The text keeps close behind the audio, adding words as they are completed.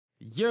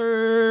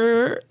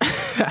Yer.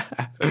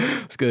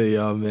 What's good,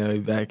 y'all, man? We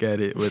back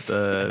at it with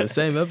the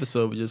same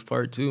episode, but just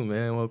part two,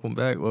 man. Welcome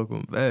back.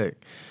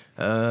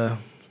 Y'all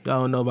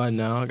don't know by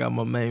now, I got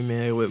my main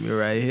man with me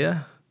right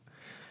here.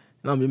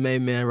 And I'm your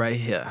main man right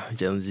here,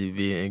 Jalen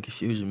GB and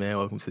Confusion, man.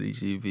 Welcome to the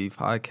GB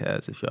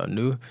podcast. If y'all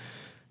new,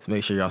 just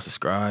make sure y'all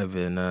subscribe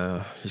and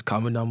just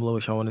comment down below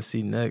what y'all want to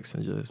see next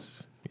and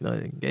just,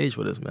 engage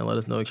with us, man. Let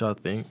us know what y'all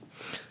think.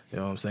 You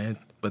know what I'm saying?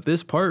 But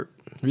this part,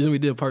 the reason we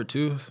did part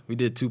two, we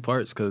did two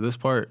parts because this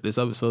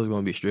episode is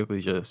going to be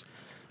strictly just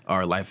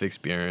our life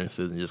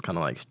experiences and just kind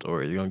of like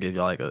stories. We're going to give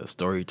y'all like a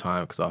story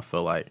time because I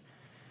feel like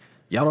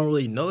y'all don't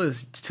really know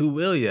us too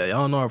well yet.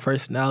 Y'all don't know our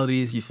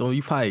personalities. You feel me?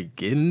 You probably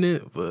getting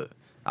it, but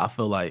I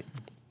feel like,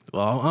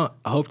 well,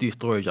 I hope these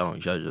stories y'all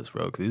don't judge us,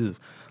 bro, because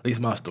at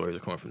least my stories are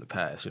coming from the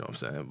past, you know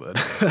what I'm saying?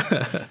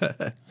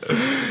 But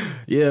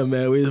yeah,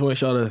 man, we just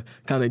want y'all to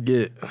kind of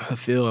get a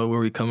feel of where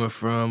we're coming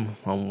from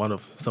on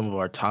some of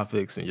our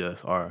topics and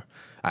just our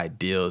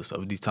ideals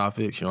of these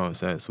topics, you know what I'm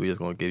saying? So we just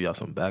going to give y'all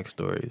some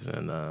backstories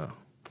and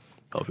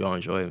hope y'all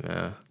enjoy it,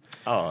 man.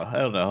 Oh,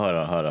 hold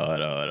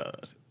on.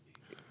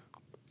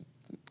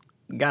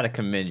 Gotta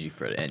commend you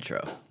for the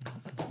intro.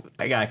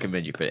 I gotta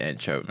commend you for the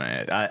intro,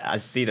 man. I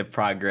see the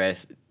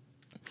progress.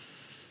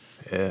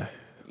 Yeah.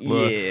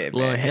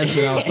 Little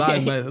enhancement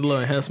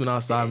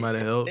outside might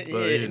have helped,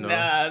 but you know.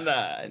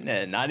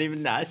 Nah, not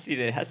even that. I see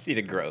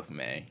the growth,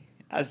 man.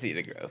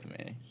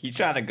 You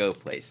trying to go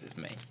places,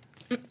 man.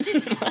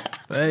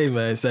 Hey,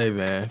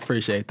 man.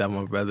 Appreciate that,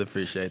 my brother.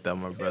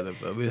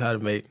 But we had to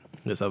make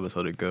this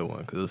episode a good one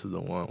because this is the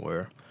one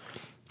where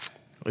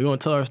we're going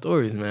to tell our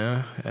stories,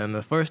 man. And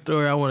the first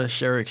story I want to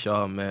share with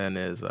y'all, man,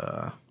 is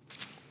a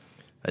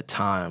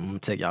time. I'm going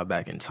to take y'all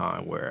back in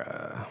time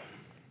where,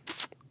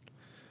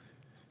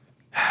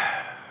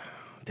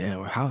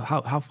 damn,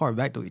 how far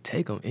back do we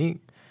take them,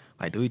 Ink?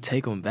 Like, do we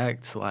take them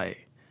back to,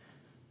 like,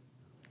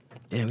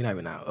 damn, we're not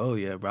even that old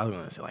yet, bro. I was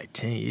going to say, like,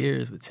 10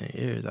 years, but 10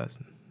 years, that's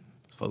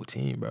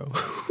 14, bro.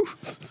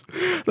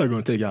 Not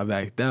going to take y'all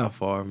back that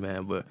far,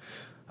 man, but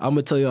I'm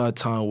going to tell y'all a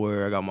time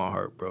where I got my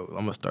heart broke. I'm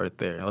going to start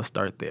there. Let's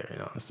start there, you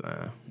know what I'm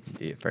saying?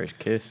 Yeah, first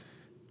kiss.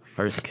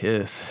 First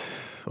kiss.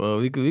 Well,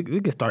 we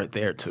could start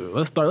there, too.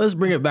 Let's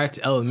bring it back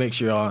to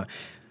elementary on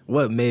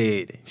what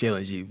made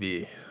Jalen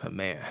GB a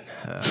man.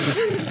 You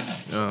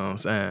know what I'm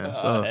saying?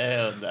 So,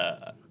 hell nah.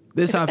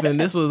 This happened.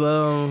 This was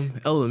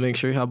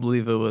elementary. I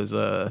believe it was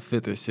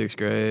 5th or 6th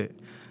grade.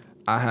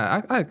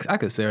 I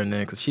could say her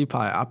name because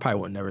I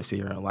probably would never see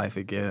her in life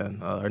again.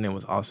 Her name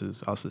was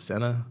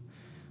Asusena.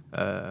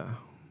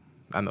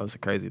 I know it's a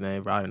crazy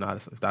name, but I don't know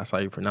if that's how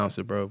you pronounce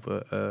it, bro.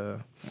 But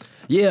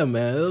yeah,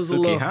 man, it was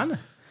Sukihana?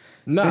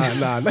 Nah.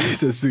 He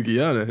said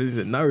Sukihana. He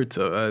said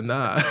Naruto.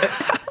 Nah.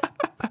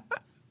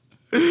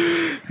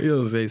 He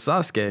was say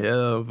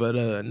Sasuke. But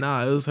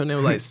nah, her name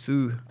was like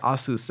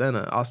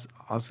Asusena.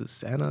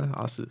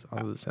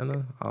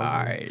 Asusena. All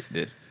right.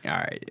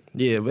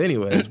 Yeah, but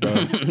anyways, bro.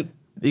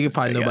 You could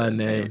probably know by the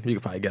name. You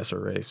could probably guess her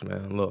race,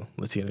 man. A little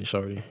Latina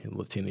shorty,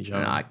 Latina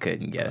John. No, I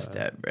couldn't guess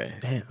that, bro.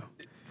 Damn.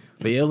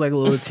 But yeah, it was like a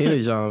little Latina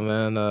John,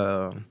 man.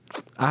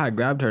 I had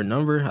grabbed her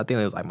number. I think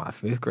it was like my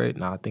 5th grade.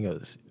 No, I think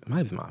it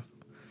might have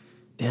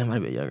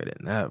been younger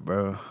than that,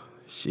 bro.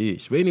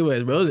 Sheesh. But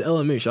anyways, bro, it was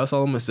elementary. That's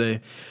all I'm going to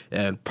say.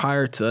 And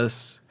prior to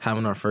us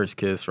having our first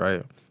kiss,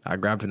 right, I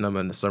grabbed her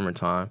number in the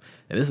summertime.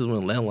 And this is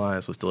when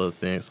landlines was still a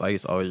thing. So I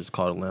used to always just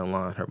call the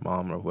landline, her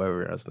mom or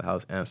whoever as the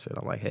house answered.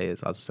 I'm like, hey,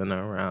 I'll just send her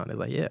around. They're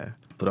like, yeah,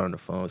 put her on the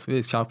phone. So we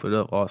just chopped it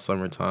up all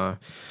summertime.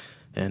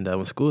 And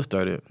when school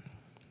started,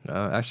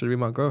 I asked her to be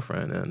my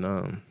girlfriend.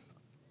 And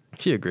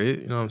she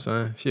agreed, you know what I'm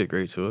saying? She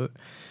agreed to it.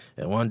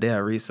 And one day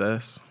at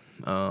recess,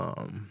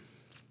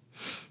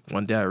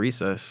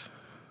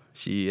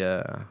 she,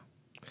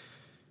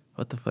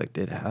 what the fuck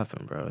did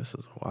happen, bro? This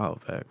was a while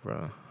back,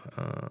 bro.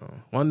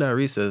 One day at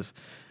recess,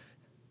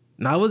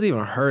 it wasn't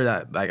even her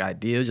that like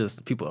idea, it was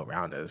just people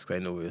around us, 'cause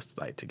they knew we was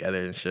like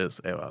together and shit.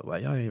 So they were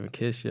like, y'all ain't even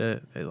kiss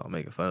yet. They was all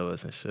making fun of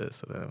us and shit.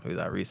 So then we was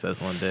at recess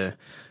one day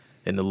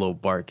in the little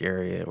bark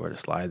area where the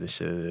slides and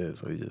shit is.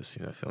 So we just,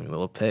 filming a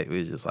little peck. We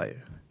was just like,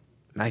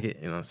 make it,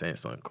 you know what I'm saying,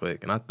 something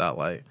quick. And I thought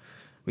like,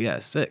 we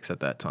had sex at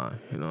that time,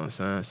 you know what I'm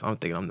saying? So I'm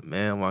thinking I'm the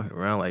man walking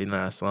around like,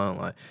 that song,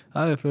 like,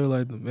 I didn't feel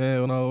like the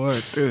man when I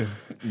walked through.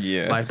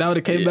 Yeah. Like, if that would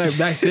have came back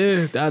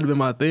then, that would have been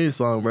my theme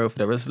song, bro, for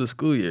the rest of the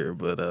school year.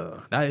 But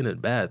that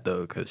ended bad,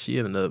 though, because she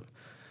ended up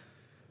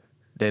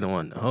dating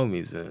one of the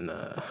homies, and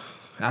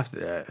after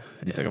that.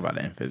 You talking about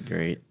that in 5th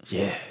grade?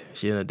 Yeah.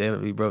 She ended up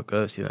dating, we broke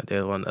up, she ended up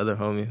dating one of the other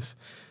homies,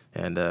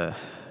 and I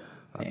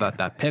thought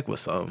that peck was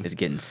something. It's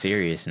getting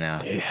serious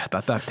now. Yeah, I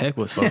thought that peck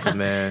was something,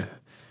 man.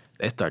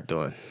 They start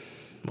doing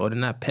more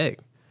than that peck.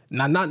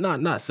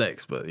 Not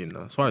sex, but,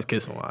 as far as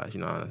kissing-wise,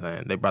 you know what I'm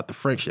saying? They brought the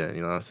friction, you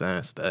know what I'm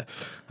saying? So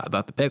I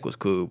thought the peck was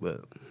cool,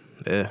 but,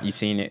 yeah. You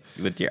seen it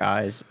with your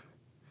eyes?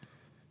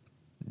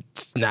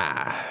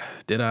 Nah.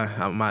 Did I?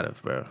 I might have,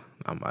 bro.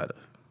 I might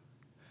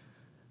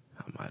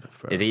have,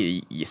 bro.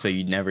 So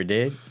you never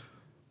did?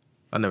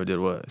 I never did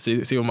what? See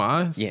with my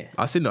eyes? Yeah.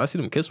 I see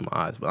them kiss with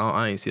my eyes, but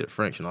I ain't see the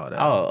French and all that.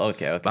 Oh,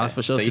 okay. But I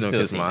for sure So see you them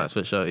still kiss with my seen eyes,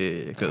 for sure,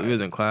 yeah. Because we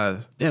was in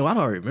class. Damn, why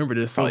don't I remember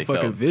this so Probably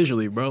fucking felt-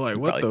 visually, bro? Like,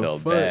 what Probably the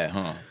felt fuck? bad,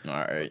 huh? All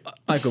right.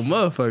 Like a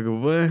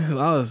motherfucker,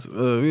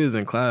 boy. We was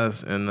in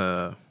class, and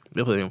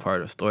this wasn't even part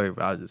of the story,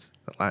 but I'll just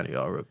lie to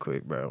y'all real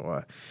quick, bro.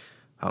 Why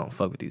I don't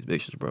fuck with these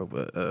bitches, bro.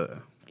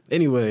 But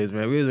anyways,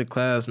 man, we was in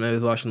class, man. We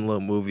was watching a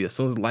little movie. As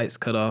soon as the lights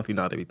cut off, you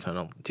know how they be turn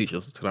on.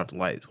 Teachers turn off the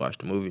lights, watch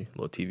the movie,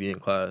 little TV in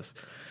class.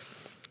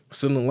 As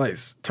soon as the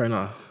lights turn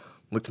off,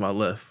 look to my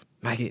left,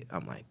 Maggot.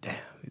 I'm like, damn,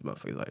 these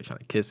motherfuckers like trying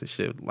to kiss and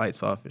shit with the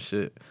lights off and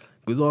shit.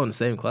 We was all in the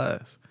same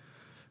class.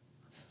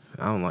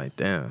 I'm like,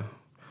 damn.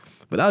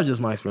 But that was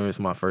just my experience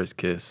with my first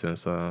kiss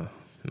since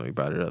we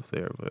brought it up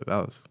there. But that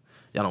was,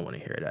 y'all don't want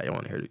to hear that. Y'all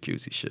want to hear the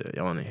juicy shit.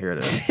 Y'all want to hear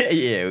that.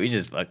 Yeah, we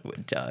just fucking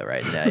with y'all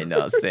right now. You know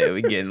what I'm saying?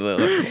 We getting a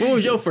little. What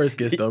was your first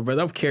kiss though,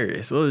 brother? I'm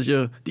curious. What was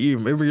do you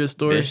remember your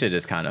story? This shit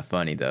is kind of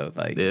funny though.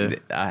 Like, Yeah.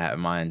 I had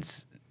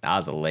mine's. I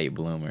was a late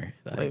bloomer.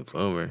 Like, Late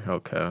bloomer.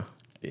 Okay.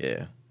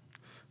 yeah.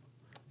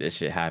 This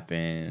shit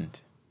happened.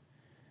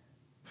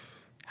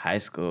 High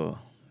school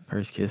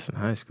First kiss in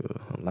high school.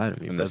 Don't lie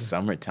to me, in the brother.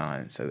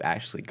 summertime. So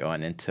actually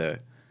going into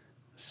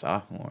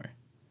sophomore.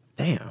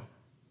 Damn.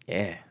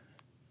 Yeah.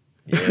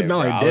 Yeah, Not bro,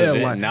 like I was damn,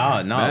 in- like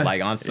no, man,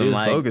 like on you some was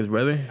like focused,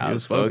 brother. I You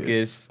was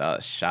focused. I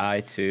was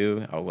shy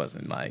too. I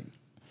wasn't like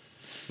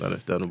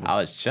Understandable. I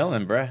was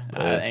chilling, bruh.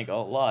 I Yeah. ain't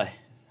gonna lie.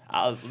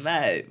 I was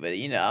mad, but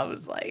I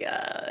was like,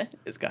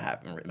 it's gonna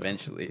happen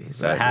eventually. So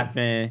it Exactly.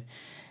 happened,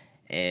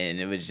 and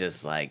it was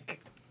just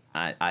like,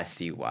 I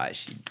see why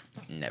she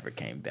never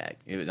came back.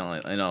 It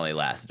only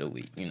lasted a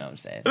week. You know what I'm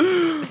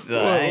saying? So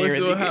What- I ain't what's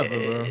really what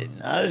happened,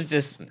 bro? I was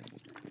just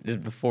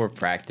before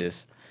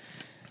practice.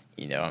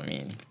 You know what I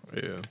mean?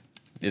 Yeah.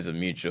 It's a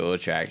mutual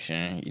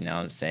attraction. You know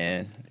what I'm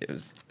saying?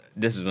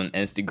 This is when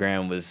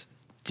Instagram was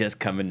just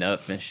coming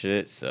up and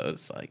shit. So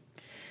it's like,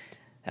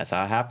 that's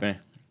how it happened.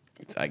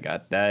 So I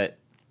got that.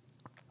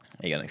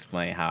 I ain't gonna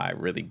explain how I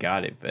really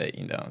got it, but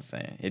you know what I'm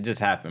saying? It just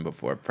happened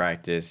before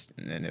practice,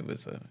 and then it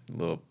was a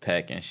little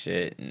peck and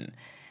shit, and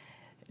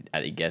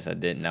I guess I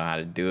didn't know how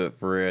to do it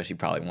for real. She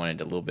probably wanted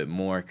a little bit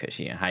more because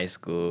she in high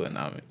school, and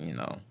I'm,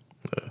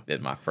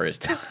 it's my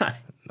first time.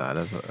 Nah,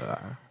 that's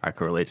I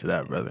can relate to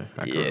that, brother.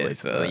 I can Yeah, relate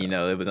so to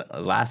that.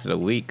 it lasted a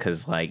week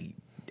because like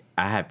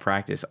I had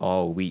practice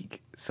all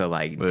week. So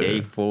like Yeah.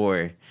 day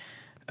 4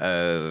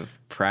 of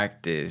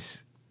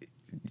practice,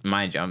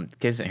 mind you, I'm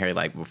kissing her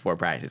like before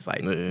practice,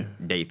 like Yeah.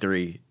 day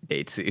 3,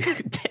 day 2, day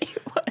 1.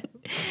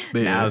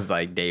 Yeah. Now it's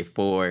like day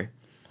 4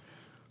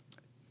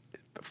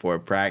 before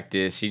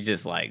practice. She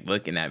just like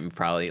looking at me,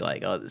 probably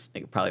like, oh, this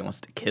nigga probably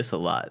wants to kiss a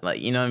lot,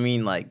 like, you know what I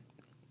mean, like.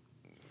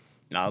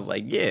 And I was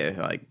like, yeah,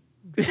 like.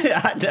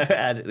 I never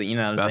had, you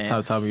know what I'm That's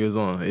saying? the time you was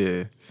on.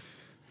 Yeah.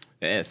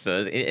 Yeah,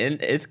 so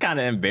it's kind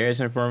of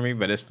embarrassing for me,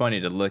 but it's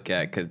funny to look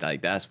at because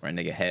like that's where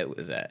nigga head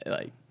was at.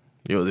 Like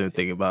You wasn't even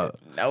thinking about.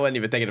 I wasn't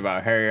even thinking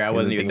about her. I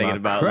wasn't even thinking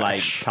about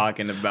like crush.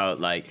 talking about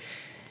like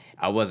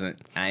I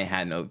ain't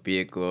had no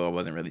vehicle. I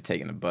wasn't really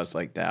taking the bus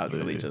like that. I was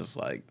really Yeah. just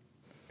like,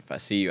 if I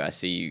see you, I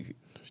see you.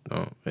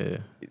 Oh, yeah.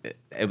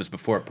 It was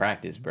before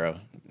practice, bro.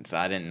 So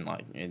I didn't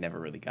like. It never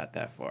really got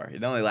that far.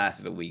 It only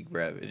lasted a week,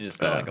 bro. It just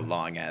felt like a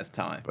long ass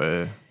time. But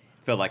yeah. It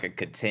felt like a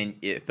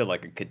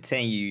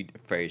continued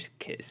first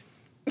kiss.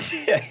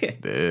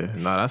 Yeah,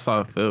 nah, that's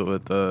how I felt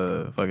with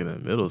fucking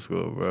in middle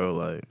school, bro.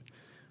 Like,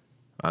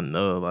 I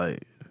know,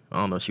 like, I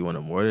don't know if she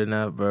wanted more than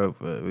that, bro,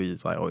 but we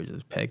just like always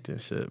just pecked and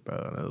shit, bro.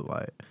 And it was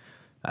like,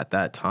 at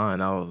that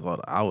time, I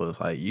was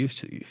like used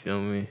to, you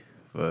feel me?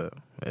 But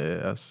yeah,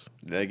 that's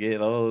They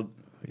get old.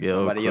 Get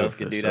old Somebody quick else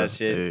can for do that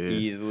sure. shit Yeah.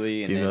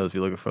 easily. And females be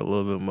looking for a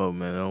little bit more,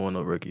 man. They don't want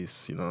no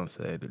rookies, you know what I'm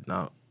saying? They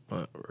not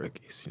want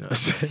rookies, you know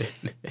what I'm saying?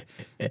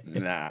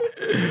 then, nah,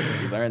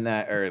 you learn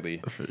that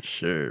early. For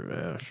sure,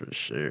 man. For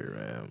sure,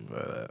 man.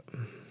 But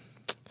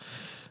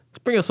let's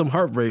bring up some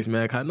heartbreaks,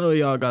 man. 'Cause I know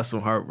y'all got some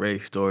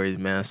heartbreak stories,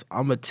 man. So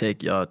I'm gonna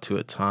take y'all to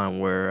a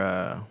time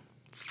where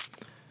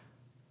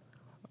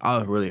I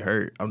was really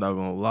hurt. I'm not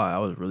gonna lie, I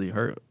was really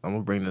hurt. I'm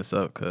gonna bring this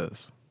up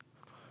because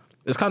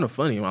it's kind of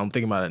funny when I'm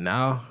thinking about it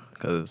now.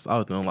 Because I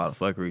was doing a lot of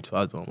fuckery too.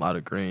 I was doing a lot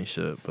of green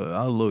shit, but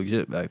I was a little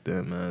legit back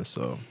then, man.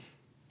 So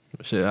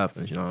shit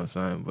happens, you know what I'm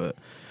saying? But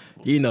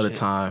you know the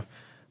time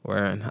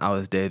where I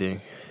was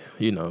dating,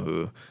 you know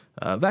who.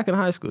 Back in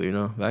high school, I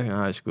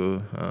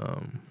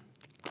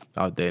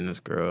was dating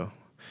this girl.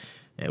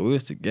 And we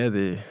was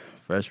together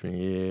freshman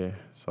year,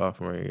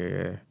 sophomore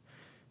year,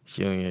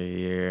 junior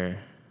year.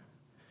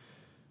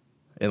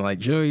 And like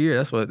junior year,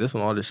 that's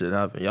when all this shit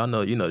happened. Y'all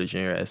know, the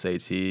junior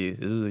SATs. Is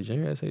it the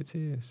junior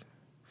SATs?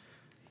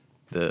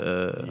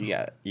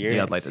 You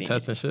got like the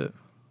test and shit?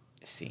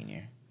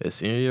 Senior. It's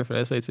senior year for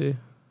the SAT?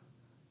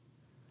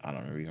 I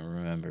don't even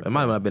remember. It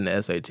might have been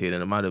the SAT,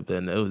 then it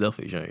was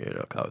definitely junior year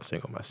though, 'cause I was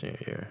single my senior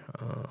year.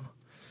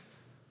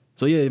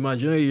 So yeah, my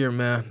junior year,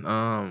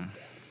 man,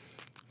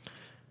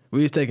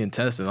 we was taking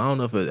tests, and I don't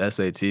know if it was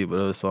SAT, but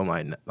it was some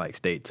like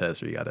state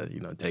test where you gotta,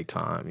 take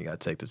time, you gotta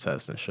take the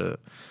test and shit.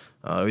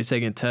 We was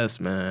taking tests,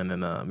 man,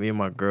 and me and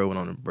my girl went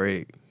on a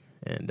break,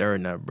 and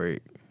during that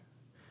break,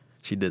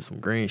 she did some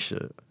green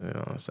shit. You know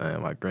what I'm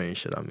saying? By green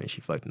shit, I mean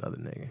she fucked another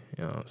nigga.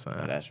 You know what I'm saying?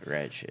 Oh, that's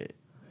red shit.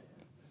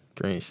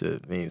 Green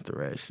shit means the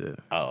red shit.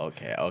 Oh,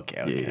 okay.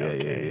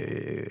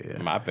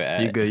 Yeah. My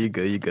bad. You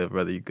good,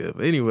 brother. You good.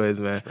 But anyways,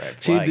 man, Red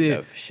she flag, did.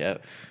 though, for sure.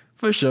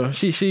 For sure.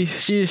 She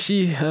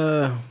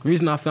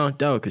reason I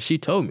found out, because she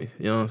told me,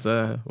 you know what I'm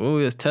saying? When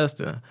we was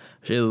testing,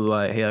 she was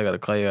like, hey, I got to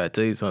call you, I got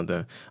to tell you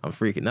something. I'm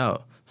freaking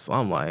out. So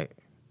I'm like,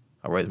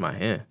 I raised my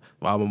hand.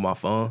 While I'm on my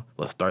phone,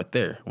 let's start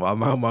there. While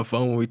I'm on my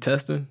phone when we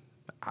testing,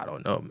 I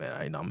don't know, man.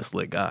 I know I'm a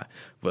slick guy.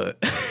 But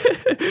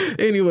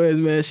anyways,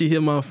 man, she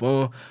hit my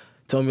phone,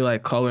 told me,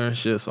 like, call her and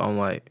shit. So I'm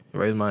like,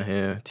 raised my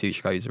hand,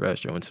 teacher, I use the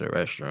restroom, went to the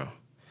restroom,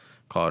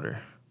 called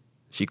her.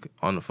 She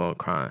on the phone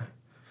crying.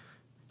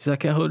 She's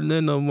like, I can't hold it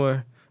in no more.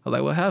 I was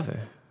like, what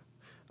happened?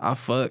 I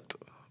fucked.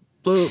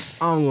 Bloop.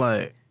 I'm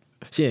like,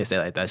 she didn't say it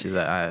like that. She's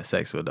like, I had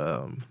sex with,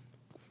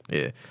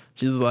 yeah.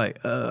 She's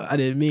like, I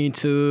didn't mean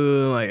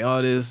to, like,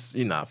 all this,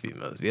 you know how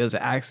females be. It was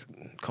an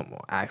accident. Come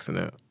on,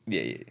 accident.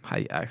 Yeah. How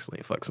you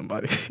accidentally fuck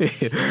somebody?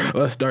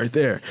 Let's start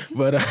there.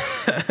 But,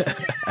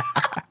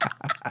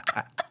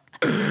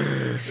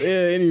 yeah,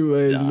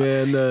 anyways,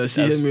 man,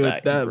 she hit me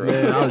with that, bro.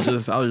 Man. I was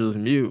just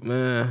mute,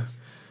 man.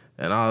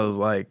 And I was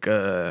like,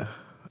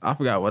 I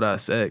forgot what I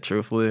said,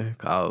 truthfully,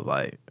 because I was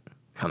like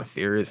kind of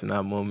furious in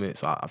that moment.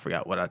 So I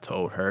forgot what I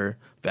told her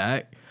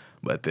back.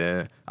 But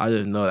then I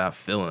just know that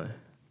feeling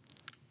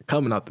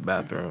coming out the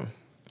bathroom,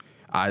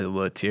 eyes a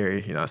little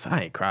teary. You know, so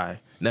I ain't cry,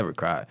 never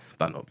cried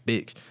about no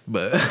bitch.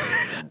 But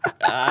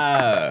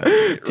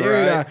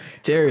teary-eyed.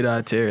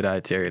 I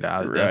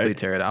was definitely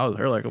teary-eyed. I was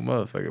her like a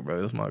motherfucker, bro.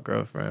 This was my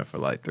girlfriend for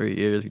like 3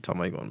 years. We talking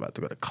about going about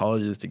to go to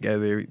colleges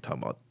together. We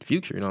talking about the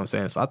future, you know what I'm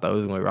saying? So I thought we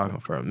was going to be rocking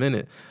for a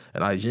minute.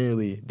 And I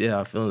genuinely did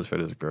have feelings for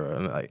this girl.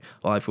 And like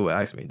a lot of people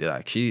ask me, did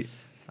I cheat?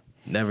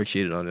 Never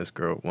cheated on this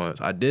girl once.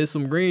 I did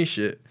some green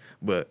shit,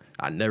 but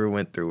I never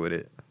went through with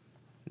it.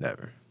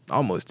 Never.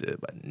 Almost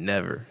did, but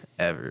never,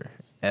 ever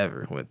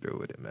went through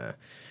with it, man.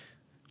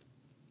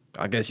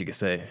 I guess you could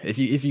say, if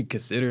you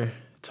consider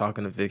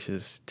talking to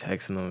bitches,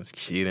 texting them,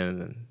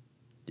 cheating, and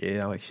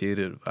yeah, I like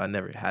cheated. I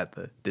never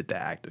did the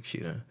act of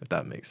cheating, if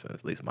that makes sense.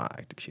 At least my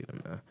act of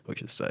cheating, man,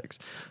 which is sex.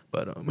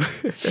 But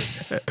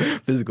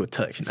physical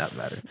touch in that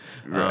matter.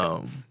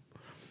 Right.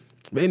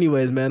 But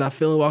anyways, man, I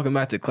feel walking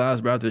back to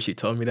class, bro, after she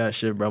told me that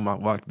shit, bro. I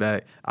walked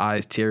back,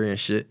 eyes teary and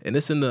shit. And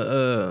it's in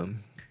the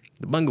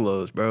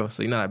bungalows, bro.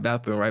 So you know that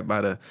bathroom right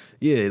by the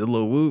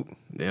little whoop.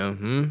 Yeah,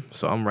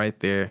 So I'm right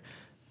there,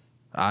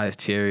 eyes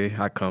teary.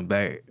 I come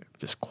back,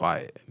 just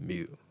quiet,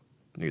 mute.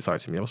 Niggas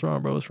start to me, what's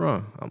wrong, bro? What's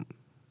wrong? I'm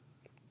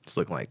just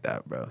looking like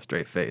that, bro.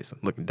 Straight face,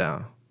 looking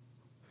down.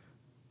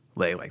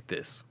 Leg like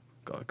this,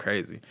 going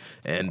crazy.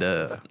 And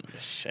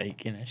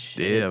shaking and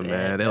shit. Yeah,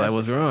 man. They're like,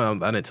 what's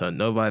wrong? I didn't tell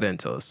nobody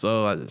until it's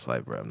so. I just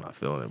like, bro, I'm not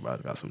feeling it, bro. I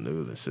got some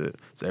news and shit.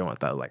 So everyone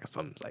thought like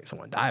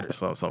someone died or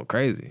something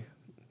crazy.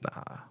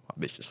 Nah, my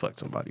bitch just fucked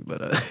somebody.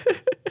 But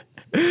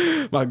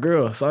my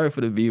girl, sorry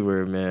for the B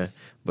word, man.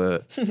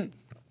 But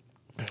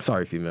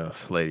sorry,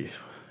 females, ladies,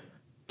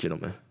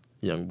 gentlemen,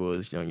 young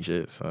boys, young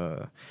shits.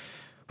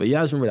 But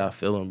yeah, I just remember that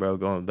feeling, bro,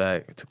 going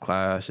back to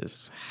class,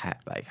 just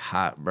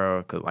hot,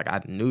 bro. Cause like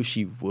I knew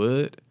she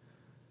would.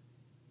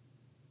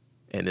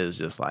 And it was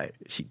just like,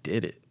 she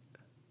did it.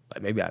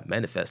 Like maybe I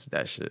manifested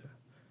that shit.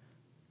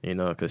 You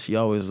know, cause she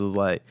always was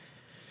like,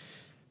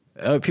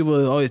 people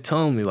was always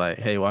telling me like,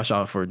 hey, watch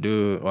out for a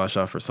dude, watch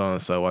out for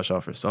so-and-so, watch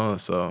out for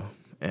so-and-so.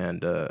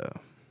 And,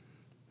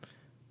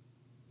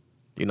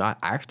 you know, I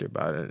asked her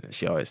about it, and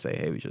she always say,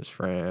 hey, we just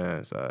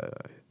friends.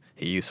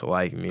 He used to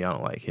like me. I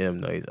don't like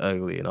him. No, he's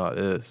ugly and all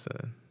this.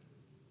 And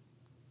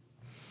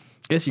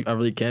I guess I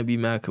really can't be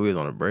mad because we was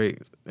on a break,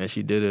 and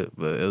she did it,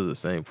 but it was the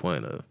same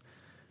point of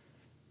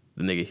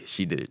the nigga,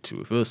 she did it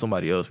too. If it was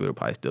somebody else, we would have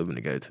probably still been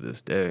together to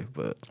this day.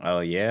 But oh,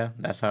 yeah?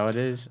 That's how it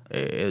is?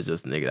 It was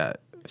just a nigga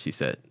that she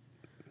said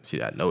she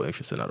had no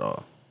interest in at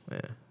all.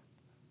 Yeah.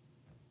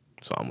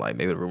 So I'm like,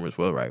 maybe the rumors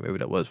were right. Maybe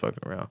that was fucking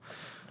around.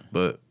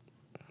 But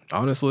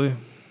honestly,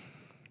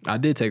 I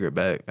did take her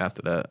back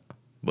after that.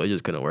 But it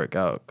just couldn't work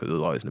out because it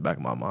was always in the back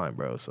of my mind,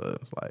 bro. So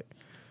it's like,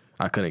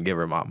 I couldn't give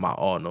her my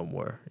all no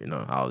more. You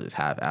know, I was just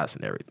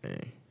half-assing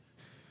everything.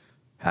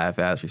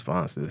 Half-ass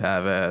responses,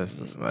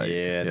 half-ass. Like,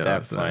 yeah, at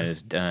that point,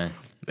 it's done.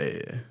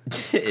 Yeah.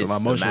 It's my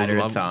a matter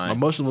of time. My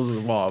emotion was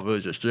involved. It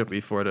was just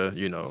strictly for the,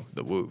 you know,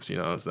 the whoops, you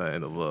know what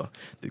I'm saying? The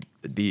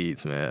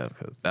deeds, man.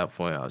 Because at that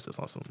point, I was just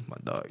on some my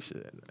dog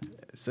shit.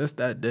 Since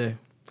that day,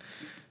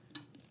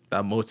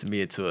 that molded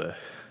me into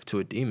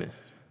a demon.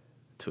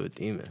 To a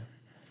demon.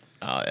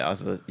 Oh,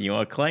 you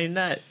want to claim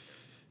that?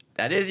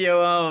 That is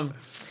your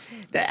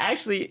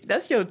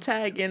that's your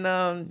tag in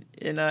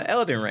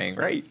Elden Ring,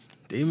 right?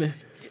 Demon.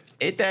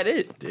 Ain't that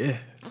it?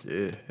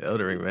 Yeah.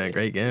 Elden Ring, man,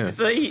 great game.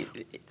 So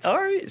all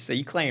right. So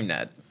you claim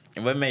that.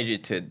 And what made you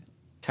to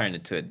turn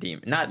into a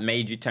demon? Not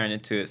made you turn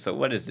into it. So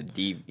what is the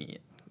deviant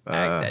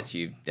act that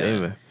you've done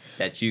demon.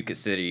 That you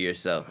consider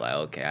yourself like,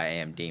 okay, I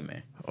am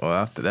demon? Well,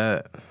 after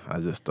that, I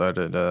just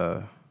started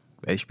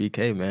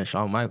HBK, man,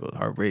 Shawn Michaels,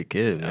 Heartbreak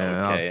Kid,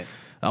 man. Okay.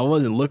 I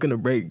wasn't looking to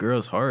break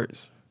girls'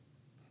 hearts.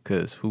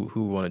 Cause who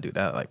want to do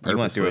that like purposely? You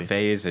went through a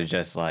phase of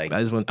just like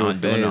I just went through a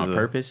doing phase it on of,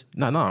 purpose.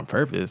 No, not on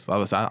purpose.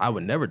 I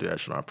would never do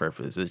that shit on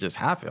purpose. It just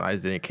happened. I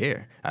just didn't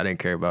care. I didn't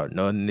care about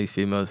none of these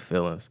females'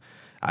 feelings.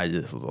 I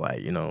just was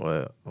like, you know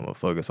what? I'm gonna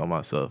focus on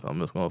myself. I'm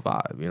just gonna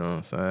vibe. You know what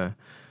I'm saying?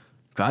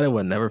 Cause I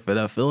would never feel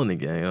that feeling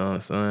again. You know what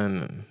I'm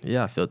saying? And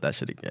yeah, I felt that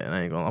shit again.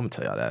 I'm gonna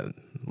tell y'all that in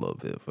a little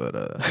bit, but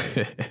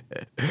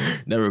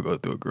never go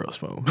through a girl's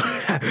phone.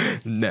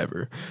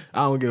 Never.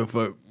 I don't give a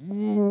fuck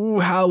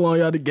how long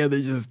y'all together.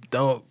 Just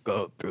don't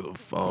go through the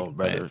phone,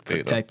 brother.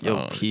 Protect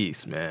your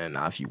peace, man.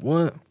 Now, if you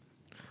want,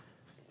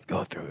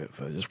 go through it,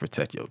 but just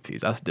protect your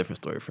peace. That's a different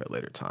story for a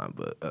later time.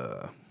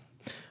 But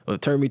what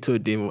turned me to a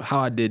demon, how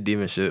I did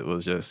demon shit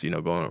was just,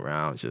 going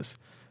around, just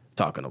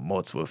talking to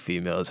multiple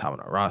females, having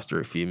a roster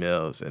of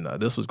females. And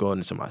this was going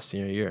into my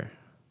senior year.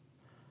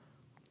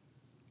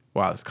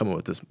 Well, I was coming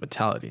with this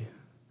mentality.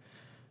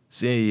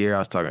 Senior year, I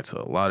was talking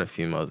to a lot of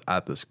females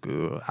at the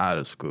school, out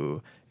of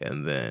school,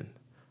 and then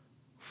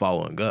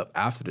following up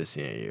after the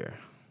senior year,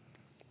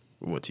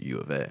 we went to U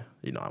of A.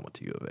 I went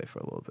to U of A for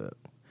a little bit.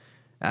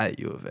 At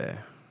U of A.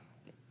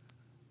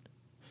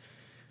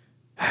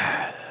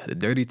 The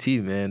dirty T,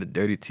 man. The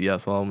dirty T,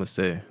 that's all I'm going to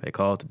say. They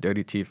call it the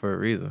dirty T for a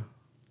reason.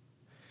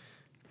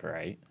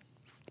 Right.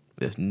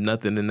 There's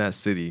nothing in that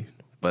city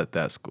but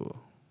that school.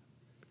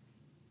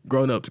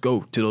 Grown-ups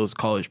go to those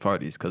college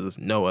parties because there's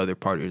no other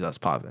parties that's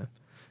popping.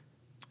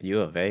 U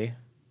of A?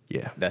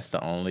 Yeah. That's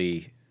the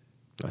only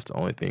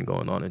thing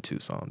going on in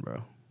Tucson,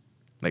 bro.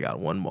 They got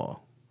one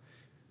mall.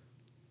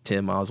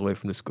 10 miles away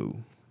from the school.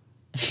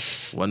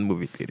 One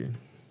movie theater.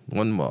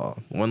 One mall.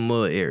 One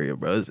little area,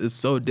 bro. It's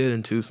so dead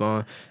in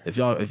Tucson. If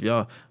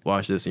y'all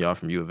watch this and y'all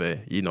from U of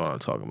A, you know what I'm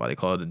talking about. They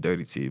call it the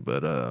dirty T.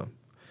 But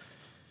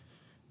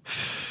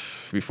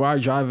before I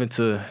drive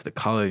into the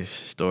college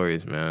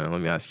stories, man,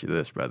 let me ask you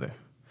this, brother.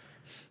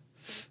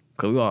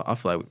 Cause I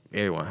feel like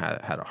everyone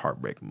had a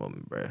heartbreaking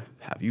moment, bro.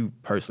 Have you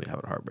personally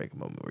had a heartbreaking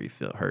moment where you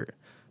feel hurt,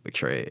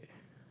 betrayed?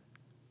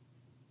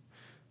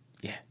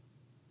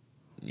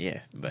 Yeah,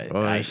 but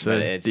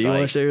do you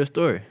want to share your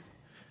story?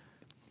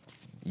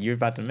 You're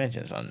about to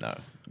mention something though.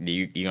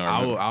 You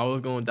gonna remember? I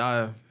was gonna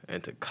dive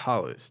into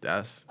college.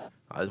 I just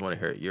want to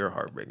hear your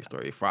heartbreaking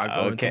story before I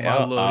go into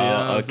my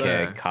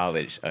little.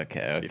 College.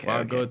 Okay. Before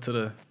I go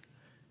to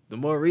the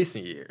more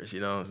recent years, you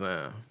know what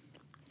I'm saying?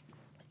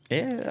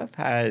 Yeah, I've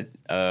had.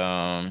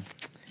 I'm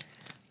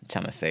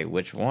trying to say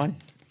which one.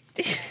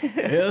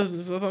 Yeah,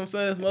 that's what I'm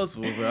saying. It's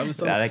multiple, bro. I'm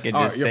just I could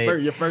just say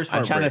your first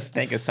I'm heartbreak. trying to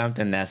think of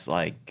something that's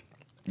like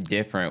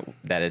different.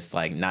 That is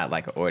like not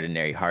like an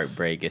ordinary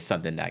heartbreak. It's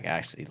something that I can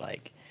actually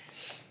like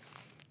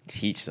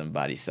teach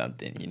somebody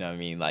something. You know what I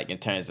mean? Like in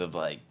terms of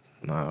like.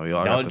 No,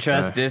 y'all don't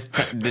trust this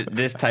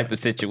type of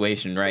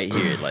situation right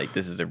here. Like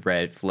this is a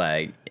red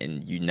flag,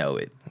 and you know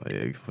it.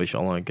 Yeah, put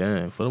y'all on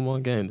game. Put them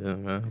on game,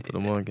 then, man. Put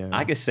them on game.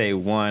 I could say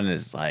one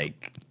is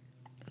like,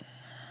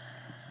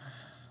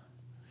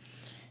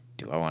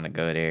 do I want to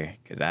go there?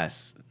 Because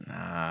that's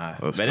nah.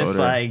 Let's but go it's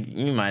there. like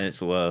you might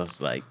as well.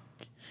 It's like,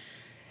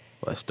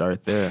 let's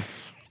start there.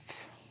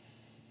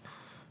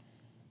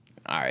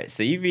 All right,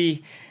 so you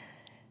be.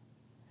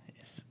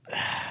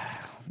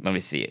 Let me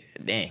see it.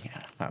 Dang,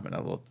 I'm having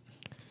a little.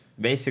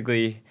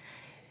 Basically,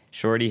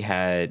 Shorty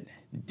had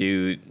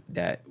dude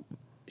that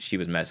she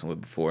was messing with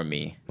before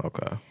me.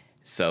 Okay.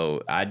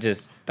 So I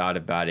just thought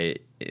about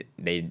it.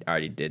 They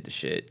already did the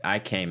shit. I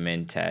came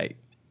in tech.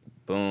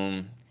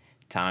 Boom.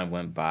 Time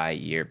went by.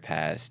 Year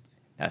passed.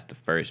 That's the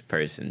first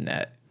person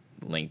that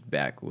linked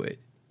back with.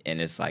 And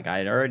it's like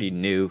I already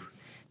knew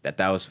that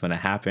was going to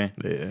happen.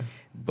 Yeah.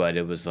 But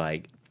it was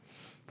like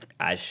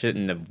I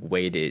shouldn't have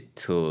waited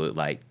till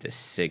like the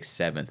 6th,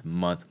 7th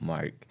month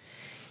mark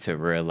to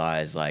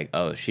realize like,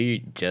 oh,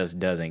 she just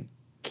doesn't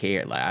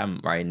care. Like I'm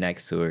right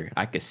next to her.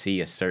 I could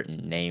see a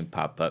certain name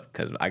pop up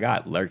because I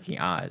got lurking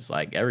eyes.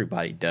 Like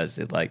everybody does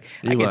it. Like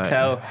I can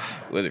tell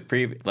with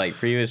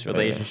previous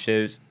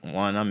relationships,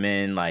 one I'm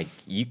in, like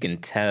you can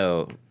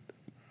tell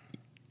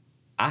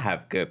I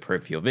have good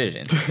peripheral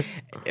vision.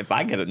 If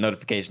I get a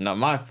notification on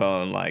my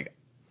phone, like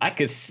I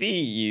could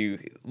see you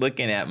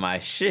looking at my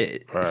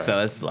shit. Right.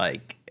 So it's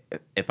like,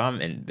 if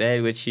I'm in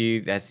bed with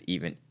you, that's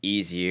even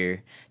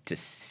easier to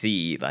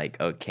see. Like,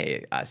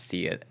 okay, I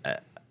see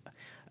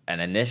an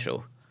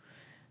initial.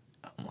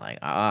 I'm like,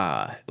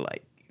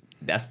 like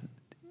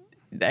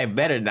that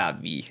better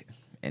not be.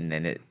 And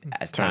then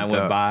as time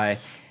went by,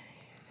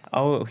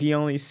 oh, he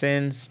only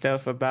sends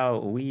stuff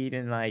about weed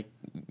and like,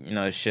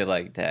 shit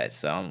like that.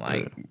 So I'm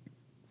like,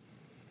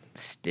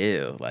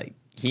 still, like,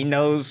 he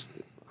knows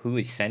who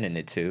he's sending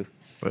it to.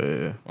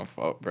 Yeah. My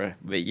fault, bro.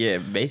 But yeah,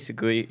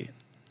 basically,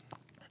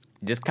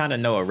 just kind of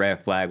know a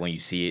red flag when you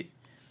see it.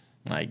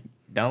 Like,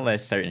 don't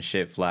let certain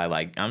shit fly.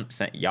 Like, I'm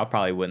saying, y'all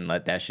probably wouldn't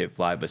let that shit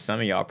fly, but some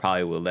of y'all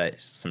probably will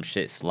let some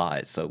shit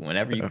slide. So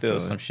whenever you feel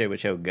some shit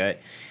with your gut,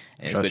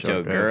 and it's with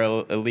your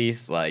girl, at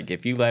least, like,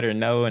 if you let her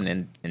know,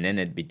 and then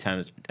it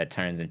turns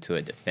into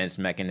a defense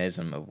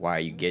mechanism of why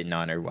you getting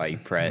on her, why you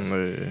press.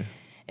 Yeah.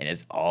 and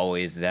it's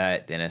always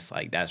that, then it's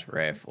like that's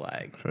red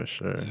flag. For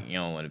sure. You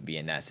don't want to be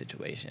in that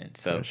situation.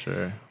 So For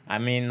sure. I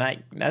mean, like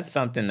that's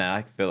something that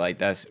I feel like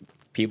that's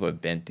people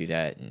have been through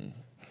that, and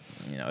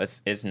you know,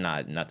 it's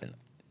not nothing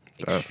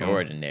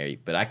extraordinary,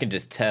 but I can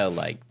just tell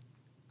like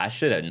I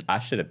should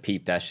have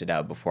peeped that shit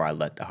out before I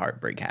let the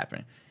heartbreak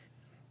happen.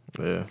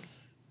 Yeah.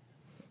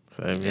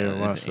 Same here.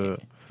 My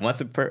shit. Once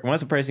a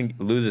person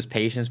loses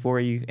patience for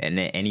you, and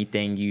then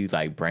anything you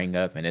like bring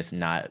up, and it's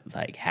not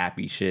like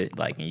happy shit,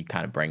 like and you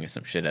kind of bringing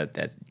some shit up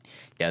that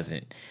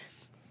doesn't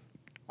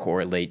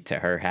correlate to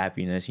her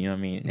happiness, you know what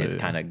I mean? It's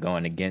kind of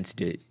going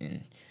against it,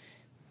 and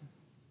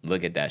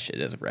look at that shit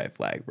as a red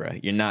flag, bro.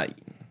 You're not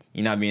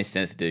being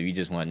sensitive. You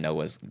just want to know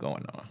what's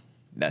going on.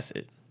 That's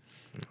it.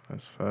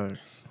 That's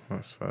facts.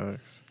 That's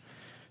facts.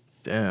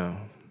 Damn.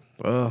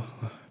 Well,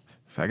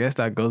 I guess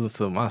that goes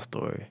into my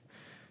story.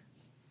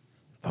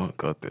 Don't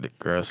go through the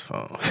girl's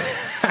phone.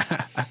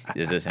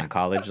 Is this in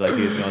college, like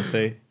you was gonna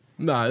say?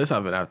 Nah, this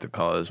happened after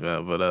college,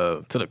 man.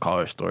 But to the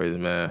college stories,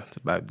 man.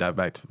 Back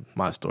to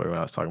my story when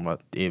I was talking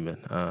about demon.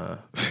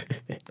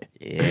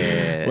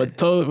 Yeah.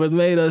 What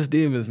made us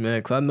demons, man?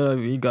 Because I know if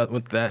you got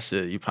with that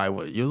shit, you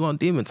was on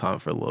demon time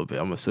for a little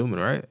bit. I'm assuming,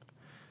 right?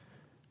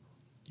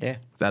 Yeah.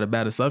 Is that a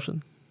bad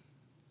assumption?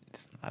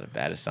 It's not a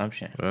bad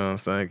assumption. You know what I'm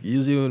saying?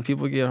 Usually when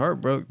people get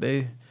heartbroken,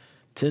 they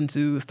tend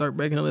to start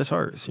breaking others'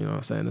 hearts. You know what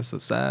I'm saying? It's a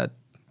sad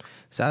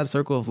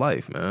circle of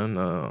life, man.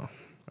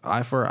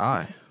 Eye for an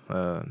eye,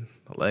 a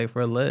leg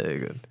for a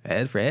leg, a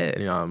head for head.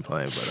 You know what I'm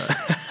playing,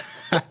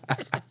 but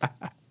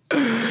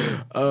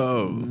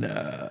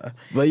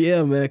But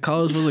yeah, man,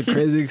 college was a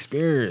crazy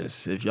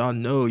experience. If y'all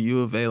know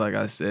U of A, like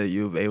I said,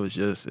 U of A was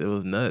it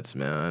was nuts,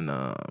 man.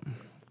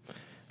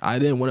 I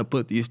didn't want to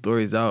put these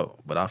stories out,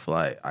 but I feel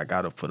like I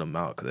got to put them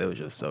out because it was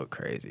just so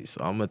crazy.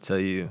 So I'm going to tell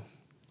you,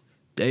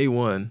 day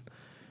one,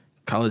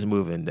 college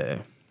move-in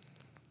day,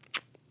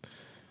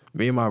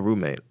 me and my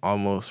roommate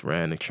almost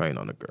ran the train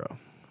on a girl.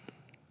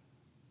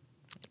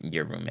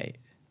 Your roommate?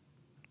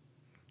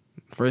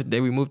 First day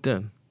we moved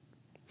in.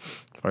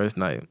 First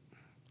night.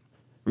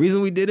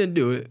 Reason we didn't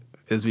do it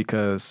is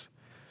because,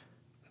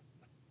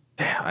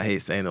 damn, I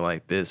hate saying it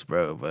like this,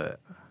 bro,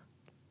 but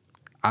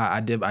I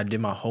did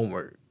my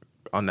homework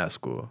on that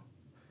school.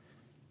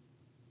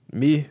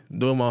 Me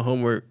doing my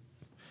homework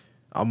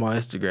on my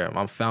Instagram,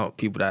 I found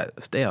people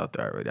that stay out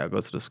there already. I go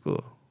to the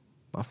school.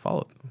 I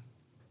followed them.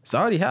 So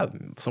I already have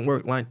some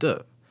work lined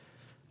up.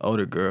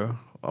 Older girl,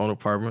 own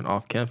apartment,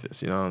 off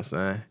campus, you know what I'm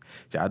saying?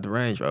 Got the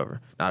Range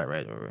Rover. Not a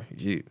Range Rover,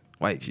 Jeep.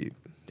 White Jeep.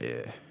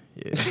 Yeah.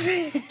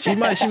 she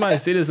might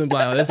see this and be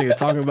like, oh, this nigga's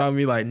talking about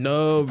me. Like,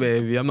 no,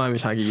 baby, I'm not even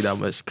trying to give you that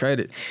much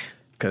credit.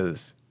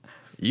 Cause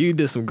you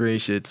did some green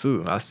shit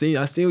too. I seen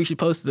what you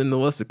posted in the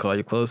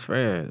your close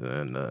friends,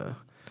 and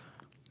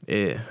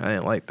yeah, I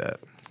didn't like that.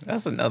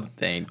 That's another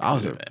thing. I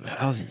was a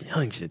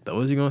young shit though.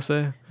 What was you gonna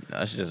say? No,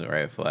 that's just a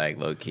red flag,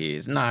 low key.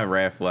 It's not a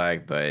red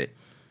flag, but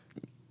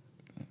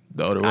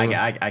The older woman?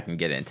 I can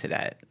get into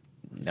that.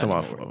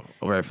 A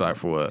red flag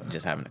for what?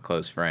 Just having a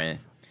close friend.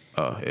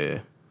 Oh yeah.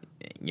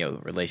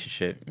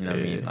 Relationship. You know what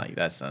I mean? Like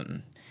that's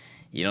something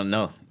you don't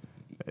know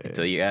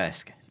until you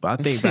ask. But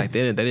I think back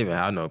then they didn't even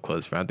have no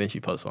close friend. I think she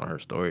posted on her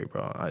story,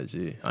 bro, on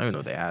IG. I don't even know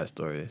if they had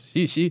stories.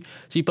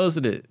 She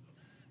posted it.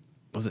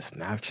 Was it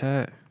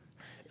Snapchat?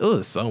 It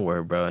was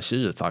somewhere, bro. She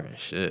was just talking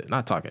shit.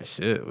 Not talking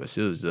shit, but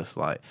she was just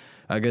like,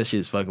 I guess she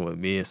was fucking with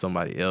me and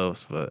somebody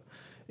else. But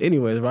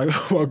anyways,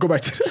 I'll go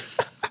back to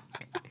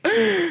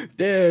damn,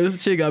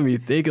 this shit got me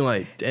thinking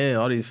like, damn,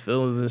 all these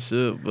feelings and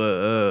shit.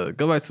 But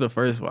go back to the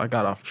first one. I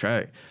got off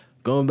track.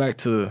 Going back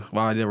to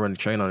why I didn't run the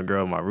train on a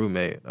girl, my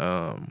roommate,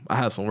 I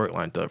had some work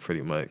lined up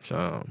pretty much.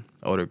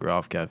 Older girl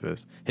off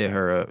campus, hit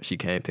her up. She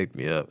came, picked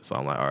me up. So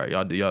I'm like, all right,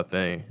 y'all do y'all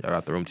thing. Y'all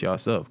got the room to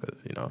yourself because,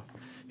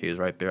 he was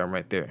right there, I'm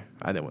right there.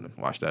 I didn't want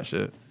to watch that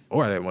shit.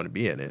 Or I didn't want to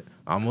be in it.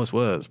 I almost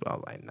was, but I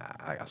was like, nah,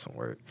 I got some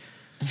work.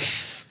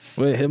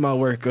 Went hit my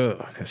work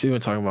up because she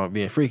been talking about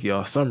being freaky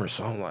all summer.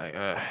 So I'm like,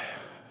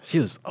 she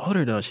was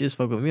older though. She was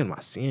fucking with me in my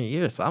senior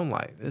year. So I'm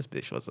like, this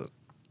bitch was a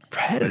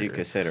predator. What do you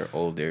consider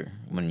older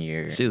when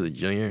you're... She was a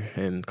junior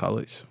in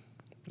college.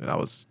 And I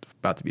was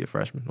about to be a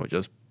freshman or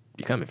just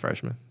becoming a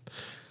freshman.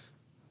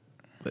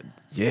 But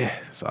yeah,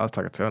 so I was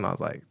talking to her and I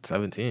was like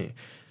 17.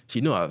 She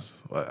knew I was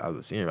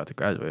a senior about to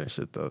graduate and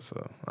shit though,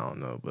 so I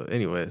don't know. But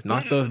anyways,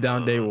 knocked those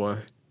down day one.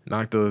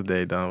 Knocked those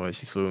day down when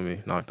she flew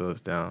me. Knocked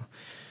those down.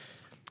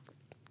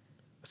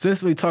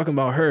 Since we talking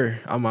about her,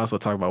 I might as well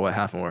talk about what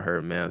happened with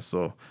her, man.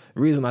 So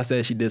the reason I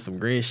said she did some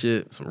green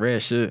shit, some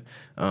red shit,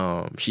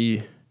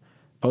 she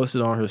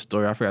posted on her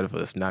story. I forgot if it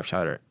was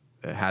Snapchat or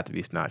it had to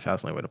be Snapchat.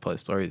 That's the only way to post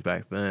stories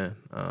back then.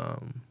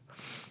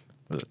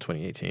 Was it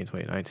 2018,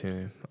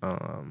 2019?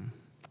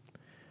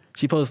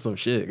 She posted some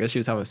shit. I guess she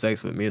was having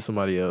sex with me and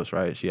somebody else,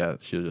 right? She was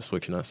just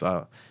switching us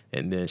out.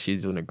 And then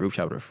she's doing a group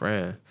chat with her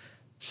friend.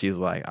 She's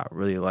like, I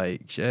really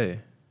like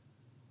Jay,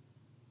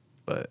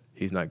 but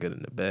he's not good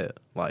in the bed,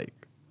 like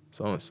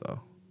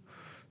so-and-so.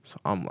 So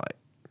I'm like,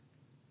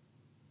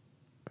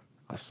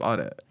 I saw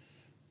that.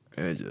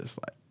 And it just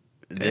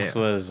like, This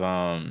Damn. was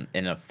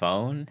in a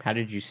phone. How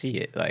did you see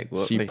it? Like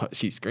what? She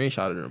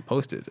screenshotted it and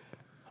posted it.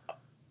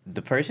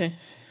 The person?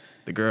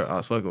 The girl I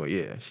was fucking with,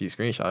 yeah, she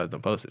screenshotted it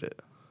and posted it.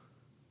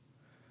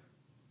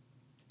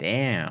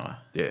 Damn.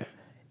 Yeah,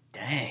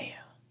 Damn.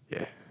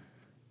 yeah.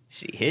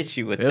 She hit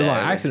you with It was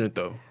that. on accident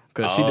though,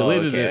 because she Oh,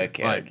 deleted okay, it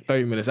okay, like okay.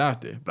 30 minutes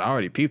after, but I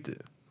already peeped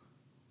it.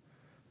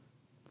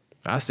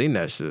 I seen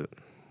that shit.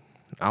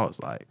 I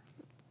was like,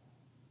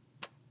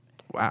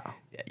 wow.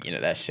 Yeah, you know,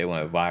 that shit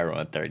went viral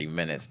in 30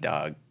 minutes,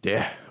 dog.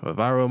 Yeah, but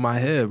viral in my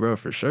head, bro,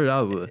 for sure.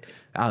 That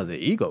was an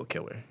ego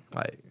killer.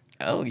 Like,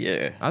 Oh,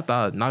 yeah. I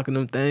thought I was knocking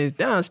them things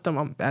down. She told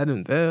me I'm bad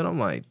in bed. I'm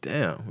like,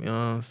 damn, you know what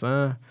I'm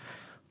saying?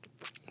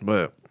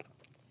 But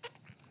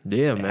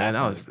yeah, man,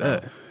 that was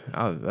happens, that.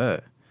 That was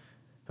that.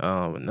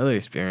 Another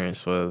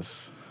experience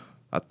was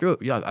I threw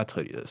up. Yeah, I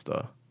told you this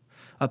though.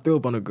 I threw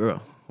up on a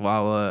girl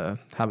while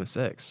having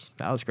sex.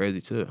 That was crazy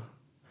too.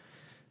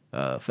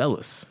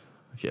 Fellas,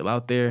 if you're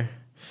out there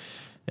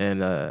and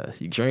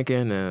you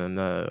drinking and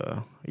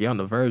you're on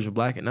the verge of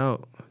blacking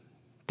out,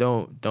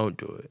 don't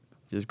do it.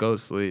 Just go to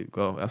sleep.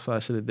 Go. That's what I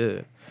should have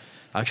did.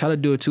 I try to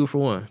do a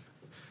 2-for-1.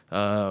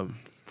 Yeah.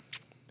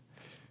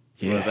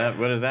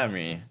 What does that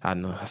mean? I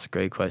know that's a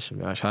great question,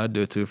 man. I try to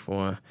do a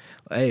 2-for-1.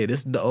 Hey, this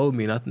is the old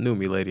me, not the new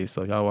me, ladies.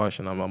 So y'all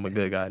watching, I'm a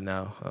good guy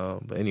now.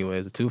 But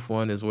anyways, a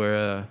 2-for-1 is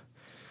where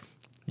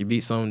you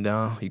beat something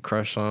down, you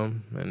crush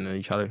some, and then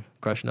you try to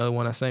crush another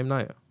one that same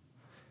night.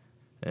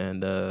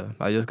 And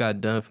I just got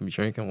done from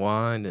drinking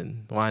wine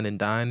and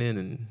dining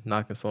and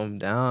knocking something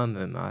down,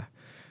 and I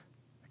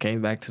came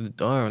back to the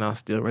dorm and I was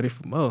still ready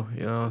for more.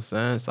 You know what I'm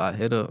saying? So I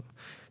hit up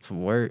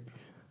some work.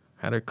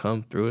 Had her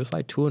come through. It's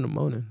like 2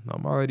 a.m.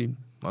 I'm already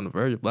on the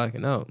verge of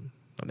blacking out.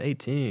 I'm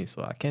 18,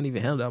 so I can't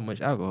even handle that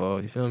much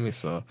alcohol. You feel me?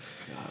 So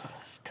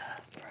It's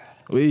tough,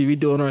 bro. we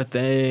doing our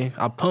thing.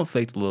 I pump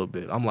faked a little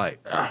bit. I'm like,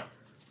 ah.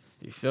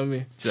 You feel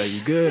me? She's like,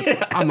 you good?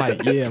 I'm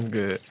like, yeah, I'm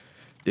good.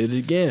 Did it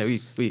again.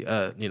 We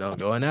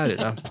going at it.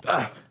 And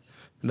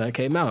then I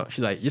came out.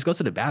 She's like, just go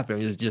to the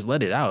bathroom. Just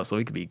let it out so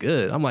we could be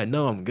good. I'm like,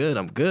 no, I'm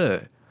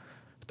good.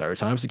 Third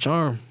time's the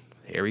charm.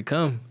 Here we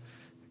come.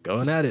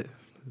 Going at it.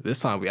 This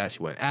time we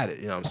actually went at it.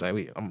 You know what I'm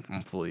saying?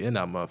 I'm fully in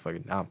that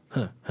motherfucker now.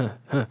 You know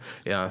what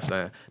I'm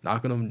saying?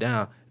 Knocking them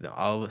down. Then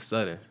all of a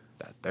sudden,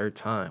 that third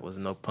time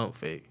wasn't no pump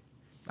fake.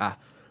 All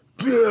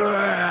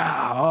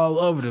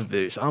over the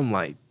bitch. I'm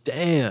like,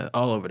 damn.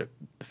 All over the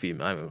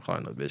female. I ain't even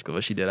calling no bitch. Because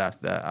what she did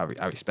after that,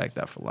 I respect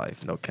that for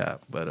life. No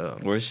cap.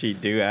 But What did she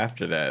do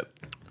after that?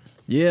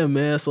 yeah,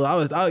 man.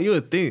 So you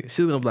would think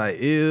she was gonna be like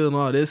ill and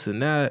all this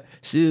and that.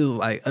 She was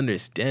like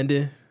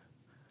understanding.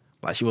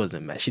 Like she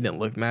wasn't mad. She didn't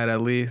look mad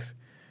at least.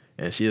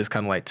 And she just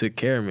kind of like took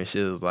care of me.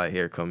 She was like,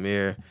 here, come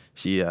here.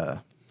 She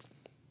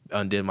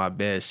undid my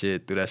bed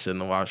shit, threw that shit in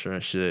the washer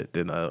and shit.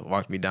 Then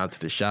walked me down to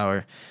the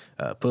shower,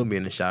 put me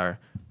in the shower,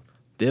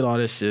 did all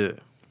this shit.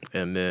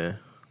 And then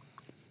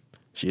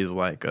she's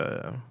like,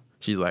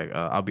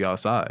 I'll be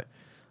outside.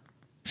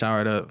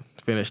 Showered up,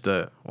 finished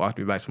up, walked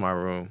me back to my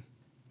room,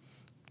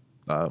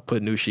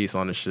 put new sheets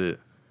on the shit,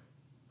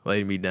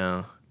 laid me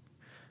down,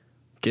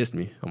 kissed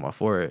me on my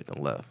forehead,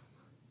 and left.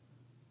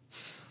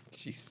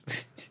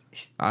 Jeez.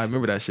 I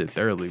remember that shit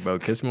thoroughly, bro.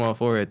 Kissed me on my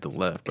forehead, then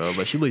left, bro.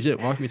 But she legit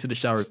walked me to the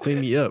shower,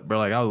 cleaned me up, bro,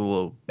 like I was a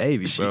little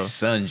baby, bro. She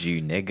sunned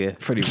you, nigga.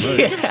 Pretty much.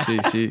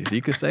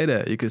 You could say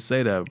that. You could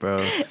say that,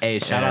 bro. Hey,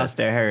 shout outs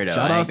to her though.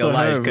 Shout outs to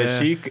her, because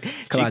man. she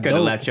could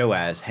have left your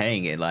ass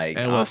hanging. Like,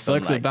 And what awesome,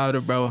 sucks like, about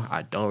it, bro,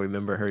 I don't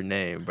remember her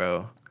name,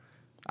 bro.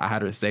 I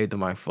had her saved in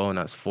my phone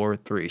as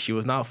 4-3. She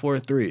was not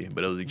 4-3,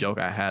 but it was a joke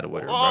I had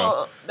with her, bro.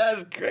 Oh,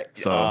 that's crazy.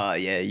 So, oh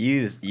yeah,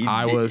 you.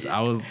 I was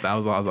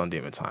on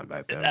demon time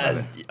back then.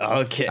 That's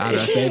brother. okay. I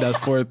say that's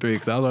 4-3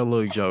 because that was a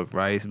little joke,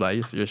 right? He's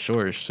like, you're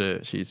short as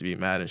shit. She used to be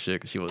mad and shit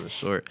because she wasn't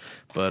short,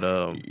 but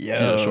she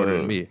was shorter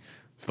than me.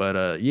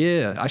 But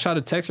yeah, I tried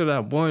to text her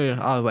that morning.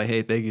 I was like,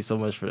 "Hey, thank you so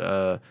much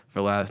for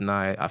last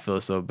night. I feel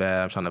so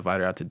bad. I'm trying to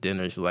invite her out to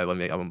dinner." She's like, I'm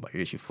gonna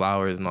get you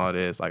flowers and all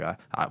this. Like, I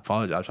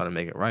apologize. I'm trying to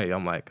make it right.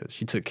 I'm like, 'cause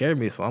she took care of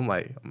me, so I'm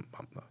like,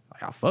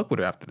 I fuck with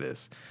her after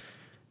this.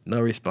 No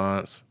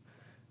response.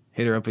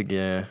 Hit her up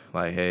again.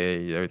 Like,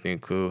 hey, everything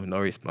cool? No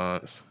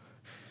response.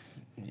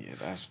 Yeah,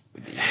 that's.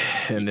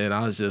 And then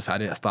I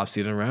didn't stop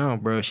seeing her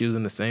around, bro. She was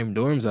in the same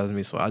dorms as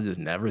me, so I just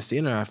never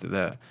seen her after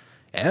that.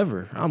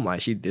 Ever. I'm like,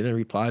 she didn't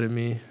reply to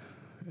me.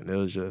 And it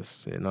was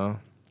just, I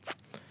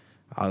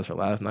was her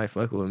last night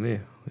fucking with me. You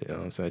know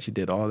what I'm saying? She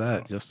did all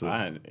that just to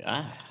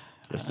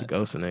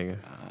ghost a nigga.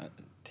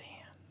 Damn.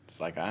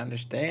 It's like I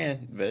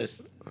understand, but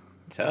it's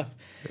tough.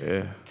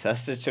 Yeah. Tough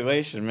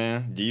situation,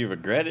 man. Do you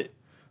regret it?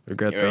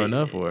 Regret throwing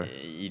up or?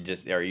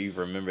 You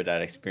remember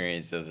that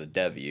experience as a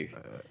W?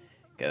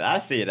 Because I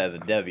see it as a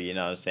W, you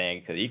know what I'm saying?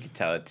 Because you can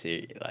tell it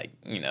to, like,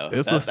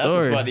 It's a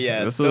story. That's a funny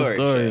ass it's story. a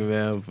story,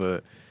 man,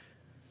 but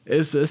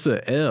it's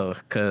a L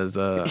because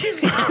I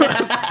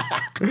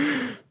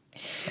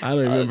don't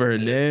remember her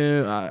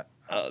name. I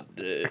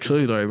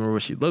actually don't remember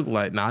what she looked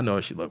like. Nah, I know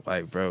what she looked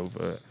like, bro,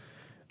 but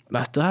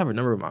I still have her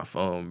number on my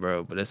phone,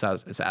 bro. But it's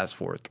as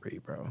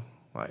 4-3, bro.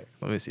 Like,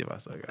 let me see if I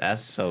still got it.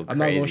 That's so crazy. I'm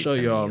not gonna show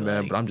to y'all, me,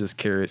 man, like, but I'm just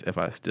curious if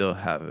I still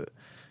have it.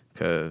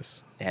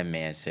 Cause that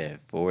man said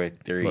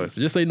 4-3. look, so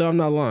just so you know, I'm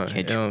not lying.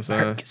 Kendrick You know what I'm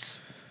saying?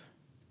 Perkins.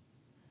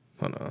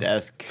 Hold on.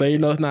 That's So you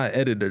know it's not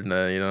edited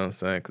now, you know what I'm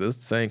saying? Because it's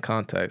the same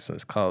contact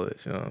since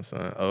college, you know what I'm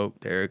saying? Oh,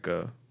 there it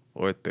go.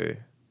 4-3.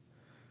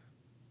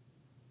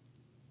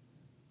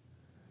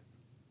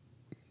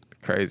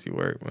 Crazy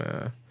work,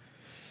 man.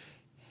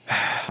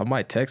 I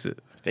might text it.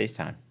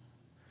 FaceTime.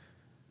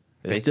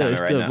 It's FaceTime still, it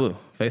it's right still now. blue.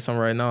 FaceTime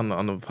right now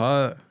on the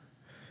pod.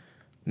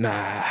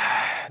 Nah.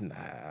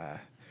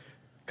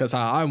 Cause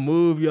how I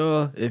move,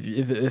 y'all.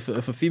 If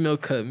a female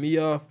cut me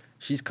off,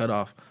 she's cut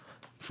off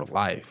for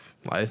life.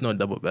 Like it's no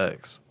double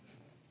backs.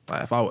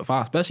 Like if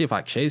I especially if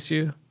I chase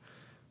you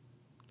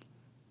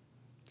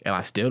and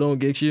I still don't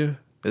get you,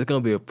 there's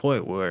gonna be a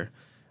point where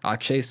I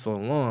chase so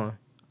long,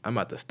 I'm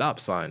at the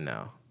stop sign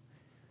now.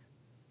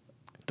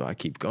 Do I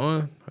keep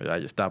going or do I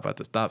just stop at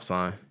the stop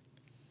sign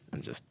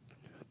and just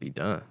be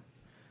done?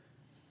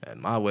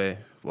 And my way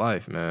of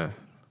life, man.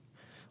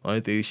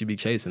 Only thing you should be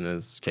chasing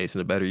is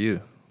chasing a better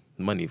you.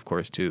 Money, of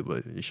course, too,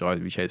 but you should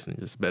always be chasing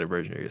just a better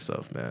version of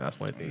yourself, man. That's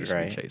the only thing you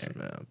should be chasing,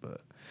 man.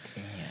 But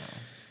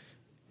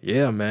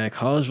yeah, man,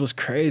 college was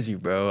crazy,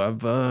 bro.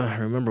 I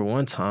remember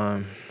one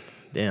time.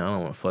 Damn, I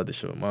don't want to flood the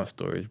shit with my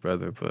stories,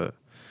 brother, but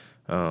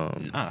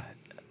Nah.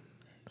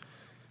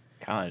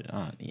 College,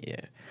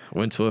 yeah.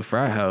 went to a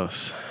frat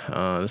house.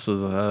 This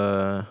was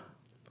I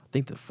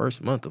think the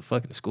first month of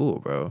fucking school,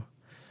 bro.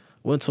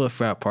 Went to a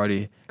frat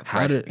party.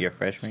 Your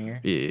freshman year?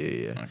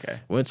 Yeah. Okay.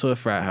 Went to a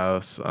frat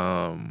house.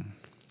 I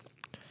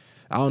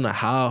don't know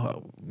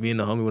how me and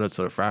the homie went up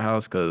to the frat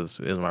house because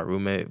it was my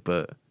roommate,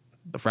 but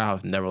the frat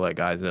house never let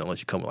guys in unless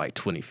you come with like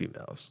 20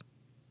 females.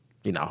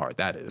 You know how hard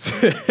that is.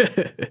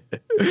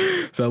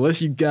 So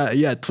unless you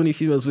had 20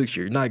 females with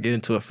you, you're not getting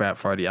to a frat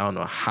party. I don't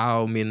know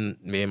how me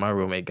and my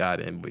roommate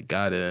got in, but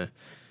got in.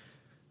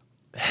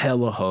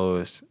 Hella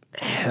hoes,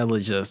 hella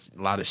just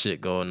a lot of shit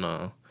going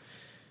on.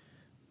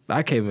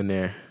 I came in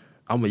there.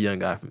 I'm a young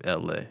guy from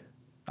LA.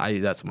 I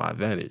use that to my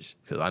advantage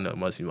because I know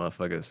most of you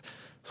motherfuckers,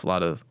 it's a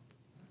lot of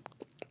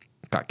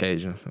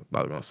Caucasians. I'm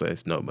not gonna say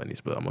it's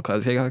nobody's, but I'm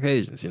gonna say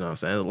Caucasians. You know what I'm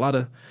saying? There's a lot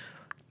of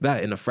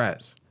that in the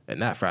frats, in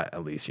that frat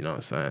at least. You know what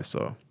I'm saying?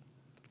 So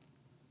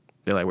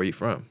they're like, "Where you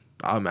from?"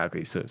 I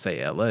automatically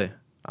say LA.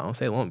 I don't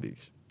say Long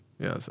Beach.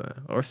 You know what I'm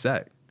saying? Or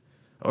Sac,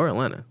 or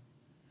Atlanta.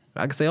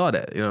 I can say all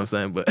that. You know what I'm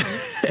saying? But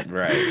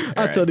Right.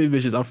 I tell these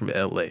bitches I'm from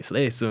LA, so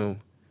they assume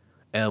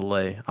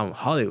LA. I'm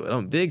Hollywood.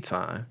 I'm big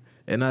time.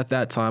 And at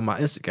that time, my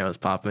Instagram was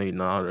popping. You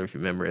know, I don't know if you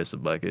remember. It's a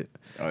bucket.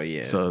 Oh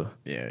yeah. So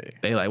yeah.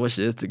 they like, what's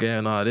your Instagram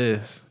and all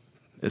this?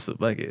 It's a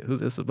bucket.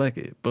 Who's It's a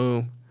bucket?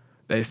 Boom.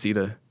 They see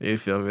you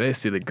feel me? They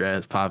see the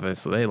grams popping,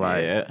 so they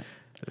like, it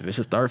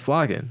should start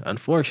flocking.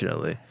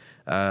 Unfortunately,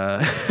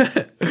 clout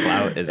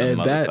is a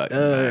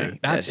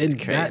motherfucking thing.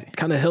 That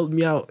kind of helped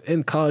me out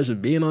in college of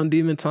being on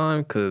Demon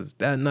Time, because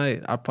that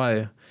night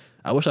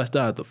I wish I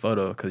still had the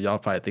photo, because y'all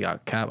probably think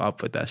I'll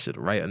put that shit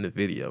right in the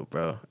video,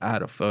 bro. I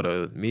had a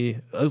photo of me.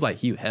 It was like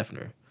Hugh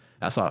Hefner.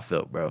 That's how I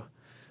felt, bro.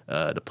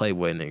 The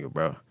Playboy nigga,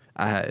 bro.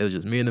 It was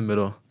just me in the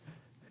middle.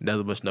 There's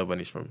a bunch of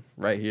nobodies from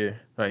right here,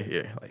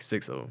 like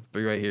 6 of them.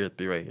 3 right here,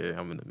 3 right here.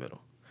 I'm in the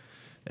middle.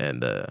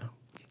 And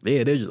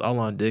they're just all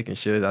on dick and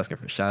shit, asking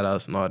for shout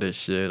outs and all this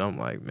shit. I'm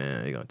like,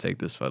 man, you're gonna take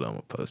this photo, I'm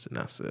gonna post it, and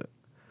that's it.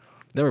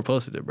 Never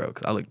posted it, bro,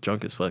 because I look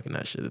drunk as fuck in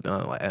that shit.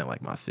 I didn't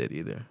like my fit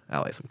either. I had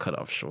like some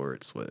cutoff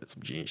shorts with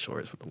some jean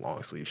shorts with a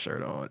long sleeve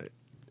shirt on it.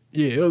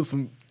 Yeah, it was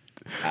some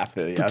I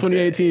feel you.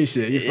 2018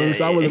 shit. You feel me?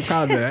 So I wasn't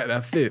proud of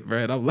that fit, bro.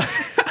 And I'm like,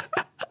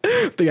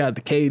 I think I had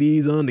the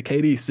KDs on, the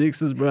KD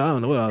 6s, bro. I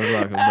don't know what I was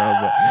rocking, bro.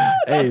 But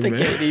hey, the man.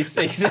 KD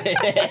 6.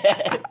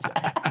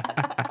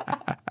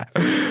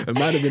 It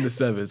might have been the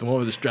 7s. The one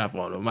with the strap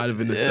on. It might have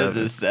been the 7s.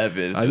 The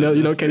 7s. I know,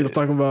 KD was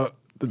talking about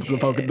the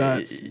polka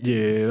dots.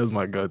 Yeah, those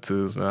my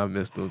go-tos, man. I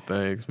miss them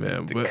things,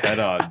 man. The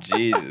cutoff,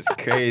 Jesus,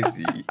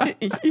 crazy.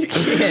 You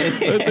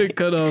can't. The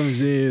cutoff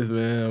jeans,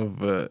 man.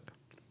 But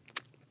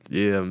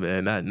yeah,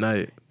 man, that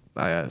night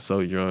I got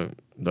so drunk.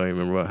 Don't even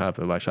remember what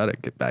happened. But I tried to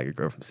get back a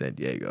girl from San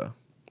Diego.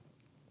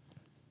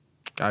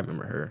 I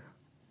remember her.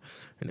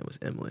 Her name was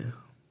Emily.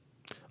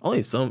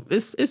 Only some.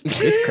 It's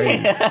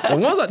crazy.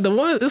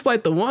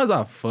 The ones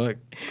I fuck.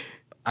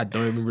 I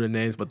don't remember the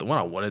names, but the one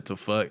I wanted to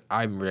fuck,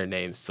 I remember their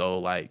names so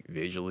like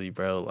visually,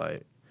 bro.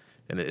 Like,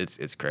 and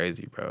it's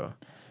crazy, bro.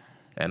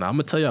 And I'm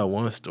gonna tell y'all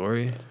one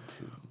story. That's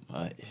too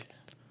much.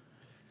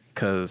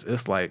 Cause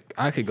it's like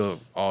I could go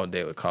all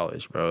day with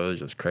college, bro. It was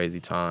just crazy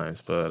times.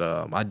 But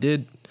I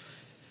did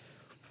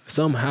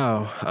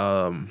somehow.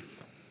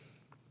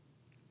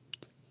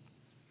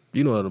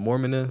 You know what a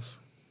Mormon is?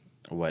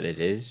 What it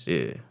is?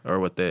 Yeah, or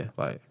what they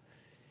like.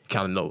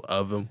 Kind of know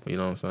of them, you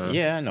know what I'm saying?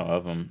 Yeah, I know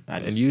of them.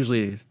 And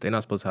usually they're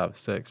not supposed to have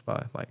sex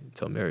by like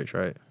until marriage,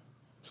 right?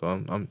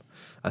 So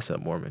I said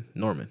Mormon.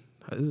 Norman.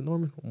 Is it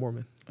Norman or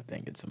Mormon? I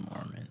think it's a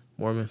Mormon.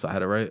 Mormon. So I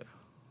had it right.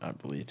 I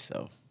believe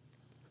so.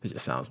 It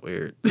just sounds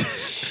weird.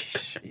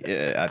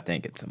 Yeah, I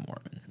think it's a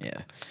Mormon.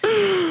 Yeah.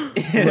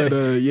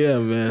 But yeah,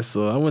 man.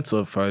 So I went to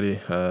a party,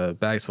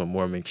 back some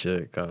Mormon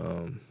chick.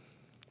 And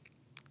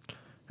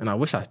I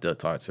wish I still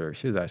talked to her.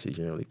 She was actually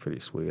generally pretty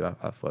sweet. I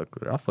fucked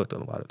with her. I fucked a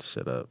lot of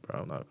shit up,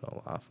 bro. I'm not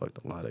gonna lie. I fucked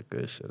a lot of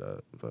good shit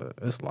up. But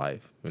it's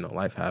life. You know,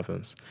 life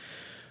happens.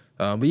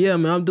 But yeah,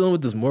 man, I'm dealing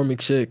with this Mormon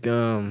chick.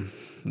 You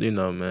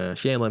know, man,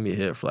 she ain't let me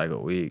hit for like a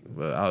week,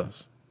 but I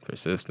was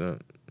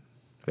persistent,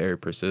 very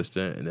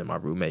persistent. And then my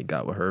roommate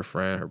got with her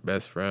friend, her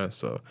best friend.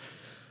 So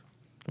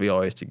we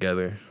always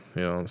together.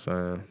 You know what I'm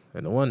saying?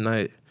 And the one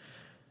night,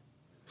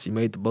 she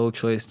made the bold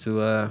choice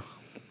to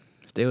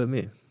stay with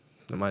me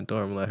in my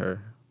dorm, let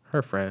her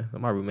friend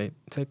and my roommate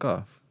take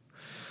off.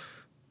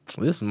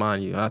 This,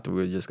 mind you, after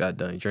we just got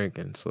done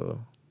drinking.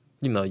 So,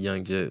 you know,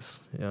 young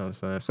jits, you know what I'm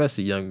saying?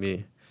 Especially young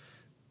me.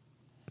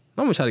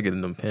 I'm gonna try to get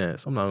in them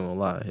pants. I'm not gonna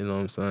lie, you know what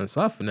I'm saying?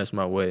 So I finessed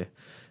my way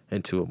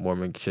into a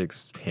Mormon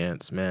chick's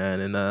pants, man.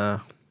 And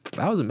that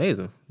was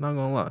amazing, not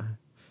gonna lie.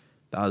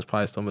 That was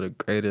probably some of the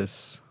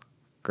greatest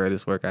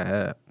work I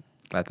had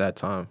at that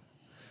time.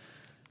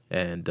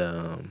 And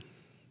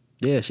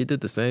yeah, she did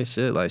the same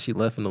shit. Like, she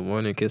left in the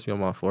morning, kissed me on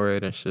my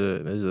forehead and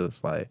shit. And it's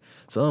just like,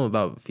 something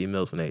about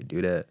females when they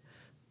do that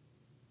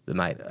the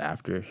night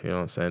after, you know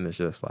what I'm saying? It's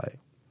just like,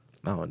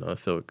 I don't know, it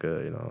felt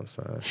good, you know what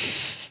I'm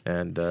saying?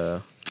 And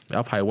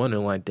y'all probably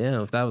wondering, like, damn,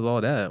 if that was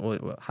all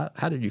that,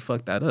 how did you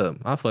fuck that up?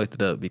 I fucked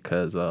it up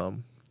because I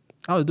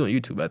was doing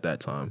YouTube at that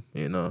time,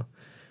 you know?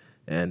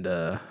 And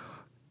a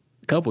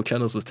couple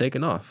channels was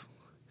taking off.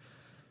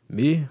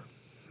 Me,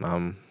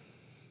 I'm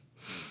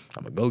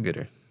a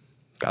go-getter.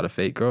 Got a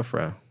fake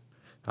girlfriend.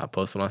 I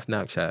posted on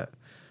Snapchat.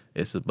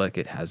 It's a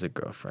Bucket has a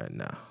girlfriend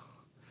now.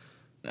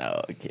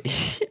 Oh, okay.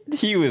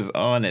 He was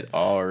on it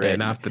already.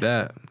 And after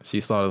that, she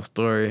saw the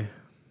story.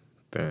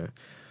 Then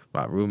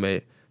my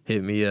roommate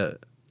hit me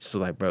up. She's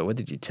like, bro, what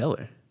did you tell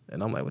her?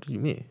 And I'm like, what do you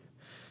mean?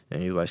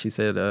 And he's like, she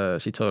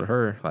said, she told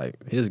her,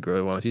 like, his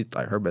girl, well, she's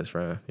like her best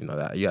friend, you know,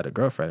 that you had a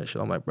girlfriend and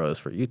shit. I'm like, bro, it's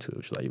for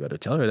YouTube. She's like, you better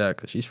tell her that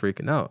because she's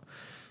freaking out.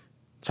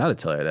 Try to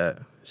tell her that.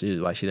 She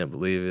was like, she didn't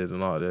believe it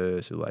and all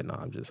this. She was like,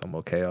 nah, I'm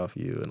okay off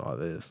you and all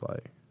this.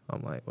 Like,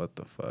 I'm like, what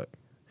the fuck?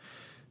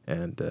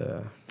 And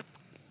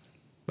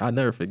I'll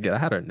never forget. I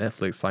had her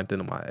Netflix signed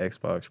into my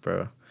Xbox,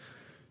 bro.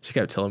 She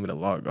kept telling me to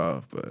log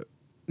off, but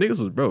niggas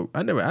was broke.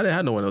 I didn't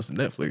have no one else in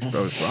Netflix,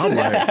 bro. So I'm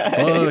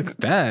like, fuck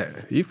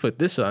that. You put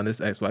this shit on this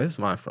Xbox. This is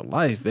mine for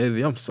life,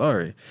 baby. I'm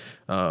sorry.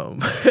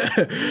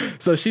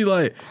 So she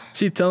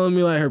telling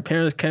me like her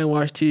parents can't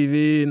watch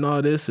TV and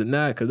all this and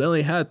that because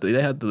they had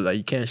to like,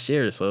 you can't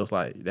share it. So it's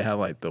like they have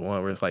like the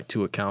one where it's like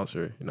 2 accounts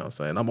or, you know what I'm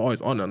saying? I'm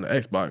always on the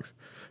Xbox.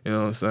 You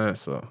know what I'm saying?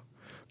 So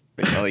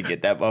they can only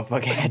get that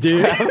motherfucker at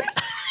dude.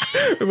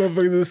 The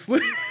motherfuckers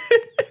asleep.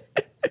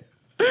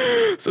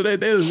 So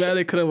they was mad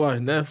they couldn't watch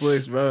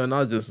Netflix, bro, and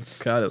I just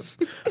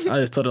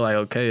told her like,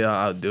 okay,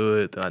 I'll do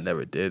it. And I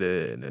never did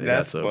it, and then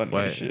that's got to a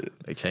point shit.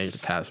 They changed the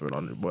password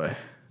on the boy.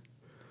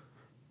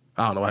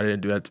 I don't know why they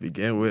didn't do that to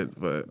begin with,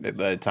 but they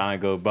let time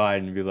go by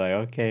and be like,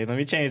 okay, let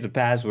me change the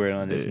password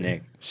on this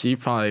nigga. She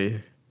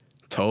probably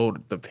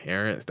told the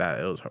parents that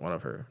it was one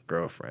of her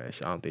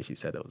girlfriends. I don't think she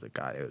said it was a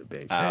guy. It would have been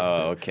changed.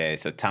 Oh, okay.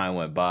 So time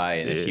went by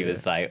and she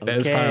was like, okay.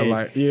 That's probably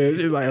like, yeah,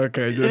 she's like,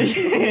 okay. Just,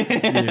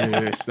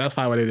 yeah, that's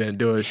probably why they didn't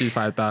do it. She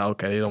probably thought,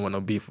 okay, they don't want no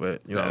beef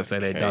with, you know what I'm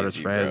saying, their daughter's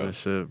friends and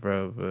shit,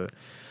 bro. But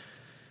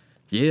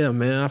yeah,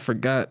 man, I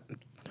forgot.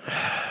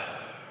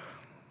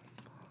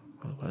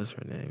 What was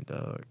her name,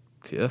 dog?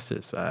 See, that's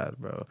just sad,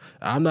 bro.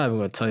 I'm not even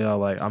going to tell y'all,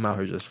 like, I'm out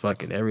here just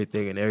fucking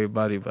everything and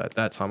everybody, but at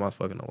that time, I was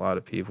fucking a lot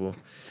of people.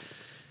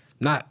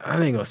 I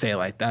ain't gonna say it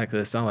like that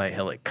because it sounds like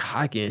hella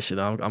cocky and shit.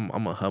 I'm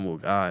a humble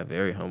guy,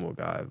 very humble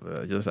guy.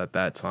 But just at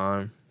that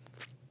time,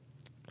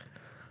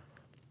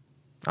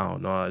 I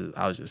don't know.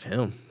 I was just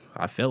him.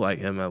 I felt like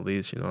him at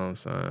least. You know what I'm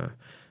saying?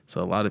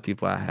 So a lot of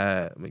people I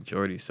had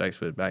majority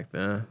sex with back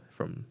then,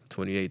 from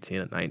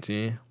 2018 to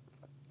 19.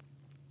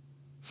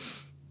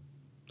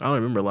 I don't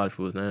remember a lot of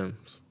people's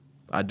names.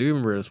 I do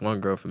remember this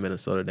one girl from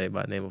Minnesota named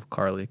by the name of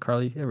Carly.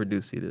 Carly, if you ever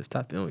do see this,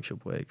 tap in with your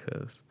boy,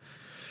 cause.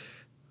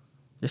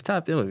 Just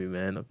tap in with me,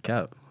 man. No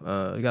cap.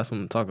 We got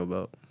something to talk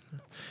about.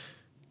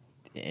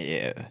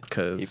 Yeah.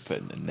 Cause he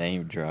putting the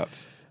name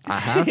drops. I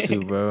have to,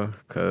 bro.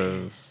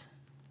 Cause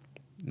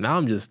now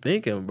I'm just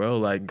thinking, bro.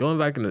 Like going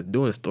back into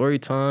doing story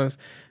times.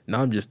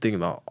 Now I'm just thinking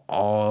about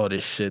all the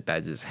shit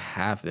that just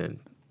happened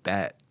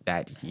that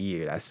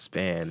year, that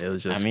span. It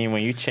was just. I mean,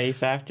 when you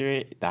chase after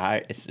it,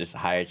 it's just a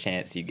higher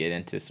chance you get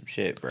into some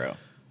shit, bro.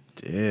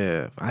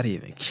 Yeah. I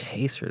didn't even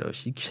chase her though.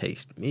 She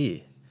chased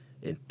me,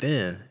 and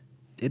then.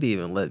 Didn't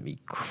even let me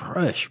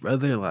crush,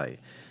 brother.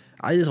 Like,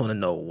 I just want to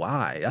know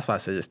why. That's why I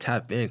said just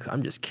tap in, because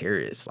I'm just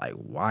curious. Like,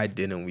 why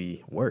didn't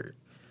we work?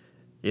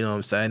 You know what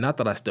I'm saying? Not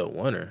that I still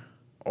want her,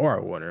 or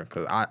I want her,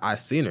 because I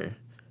seen her,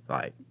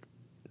 like,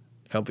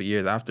 a couple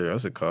years after,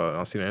 what's it called?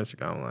 I seen her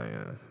Instagram. I'm like,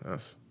 yeah,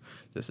 that's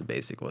just a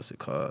basic, what's it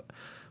called?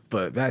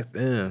 But back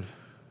then,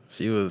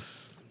 she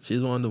was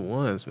one of the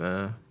ones,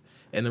 man.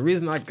 And the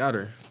reason I got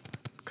her,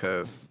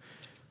 because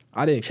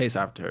I didn't chase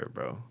after her,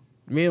 bro.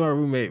 Me and my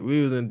roommate,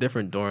 we was in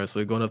different dorms, so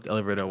we going up the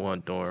elevator in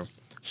one dorm.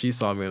 She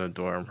saw me in the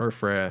dorm. Her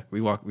friend, we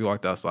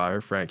walked outside.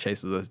 Her friend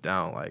chases us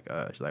down. Like,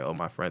 she's like, "Oh,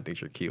 my friend thinks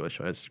you're cute. What's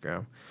your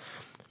Instagram?"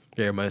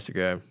 Gave her my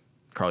Instagram.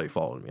 Carly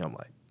followed me. I'm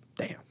like,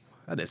 damn,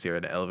 I didn't see her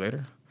in the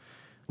elevator.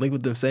 Linked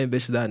with them same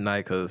bitches that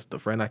night because the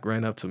friend that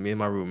ran up to me and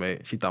my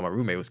roommate, she thought my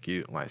roommate was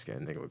cute, light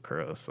skinned nigga with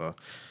curls. So,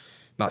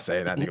 not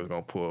saying that nigga was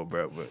gonna pull,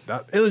 bro,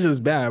 but it was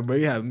just bad, bro.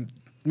 You have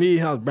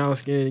me, I was brown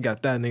skin, you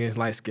got that nigga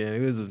light skin.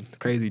 It was a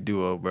crazy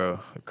duo, bro.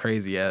 A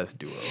crazy ass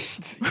duo.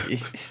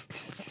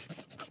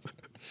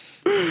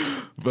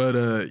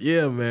 But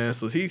yeah, man.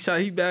 So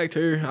he bagged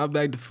her, I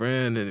bagged a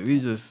friend, and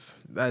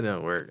that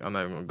didn't work. I'm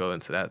not even gonna go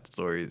into that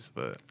stories,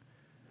 but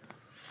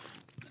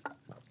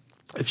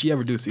if she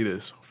ever do see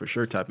this, for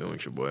sure tap in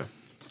with your boy.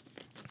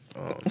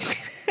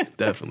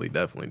 Definitely.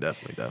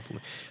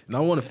 And I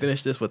want to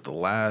finish this with the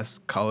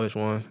last college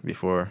one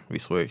before we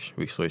switch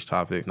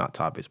topics, not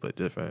topics, but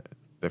different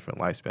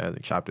lifespans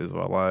and chapters of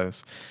our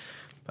lives.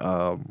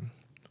 A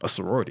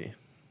sorority.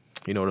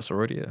 You know what a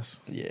sorority is?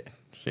 Yeah.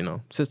 You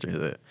know,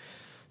 sisterhood.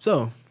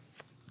 So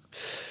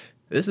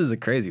this is a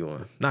crazy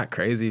one. Not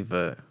crazy,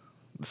 but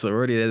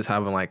sorority is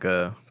having like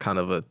a kind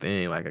of a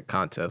thing, like a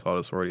contest. All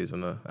the sororities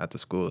at the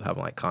school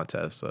having like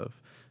contests of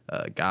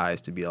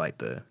guys to be like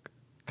the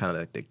kind of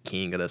like the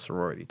king of the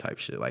sorority type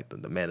shit, like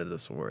the man of the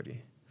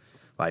sorority,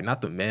 like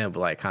not the man, but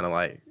like kind of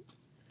like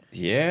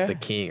the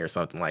king or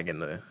something like in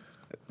the.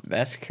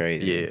 That's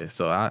crazy. Yeah,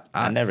 so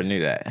I never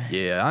knew that.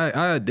 Yeah,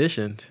 I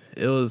auditioned.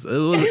 It was.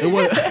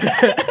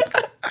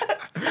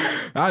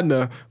 I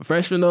know,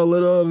 freshman, no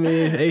little me,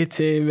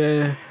 18,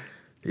 man.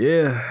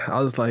 Yeah,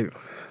 I was like,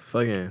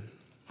 fucking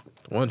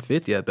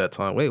 150 at that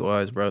time,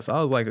 weight-wise, bro. So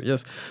I was like,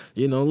 just,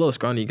 a little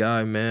scrawny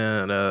guy,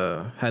 man.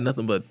 Had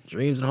nothing but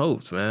dreams and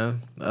hopes,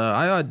 man.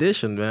 I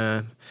auditioned,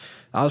 man.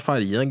 I was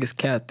probably the youngest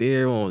cat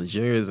there, one of the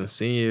juniors and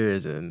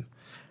seniors, and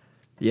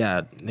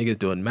yeah, niggas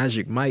doing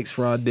magic mics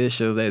for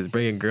auditions. They was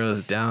bringing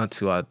girls down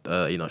to,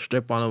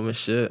 strip on them and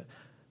shit.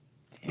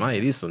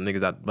 Man, these some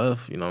niggas out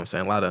buff, you know what I'm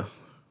saying?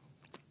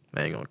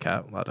 I ain't gonna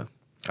cap, a lot of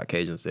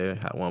Caucasians there.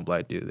 Had one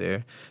black dude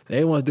there. So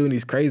everyone's doing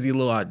these crazy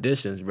little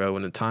auditions, bro,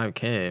 when the time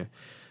came.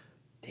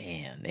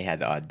 Damn, they had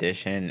to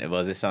audition.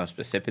 Was it something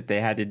specific they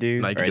had to do?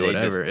 Like, you do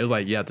whatever. It was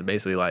like you had to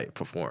basically, like,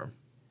 perform.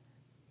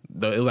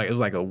 It was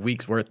like a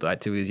week's worth of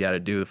activities you had to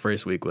do. The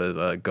first week was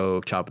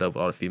go chop it up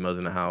with all the females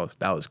in the house.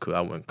 That was cool.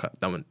 That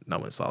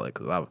went solid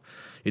because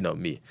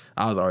me.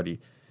 I was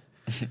already...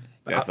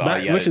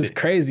 which is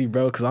crazy,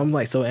 bro, because I'm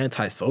like so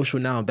antisocial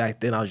now.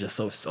 Back then, I was just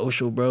so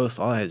social, bro.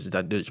 So all I had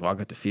to do is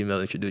walk up to female,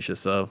 introduce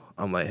yourself.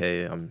 I'm like,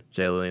 hey, I'm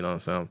Jayla, you know what I'm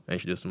saying?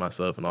 Introducing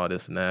myself and all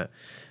this and that.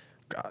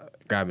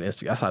 Grabbing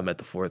Instagram. That's how I met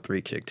the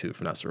 4'3" chick too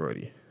from that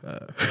sorority.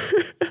 But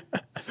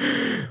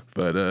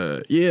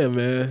yeah,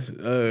 man.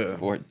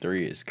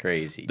 4'3" is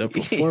crazy. The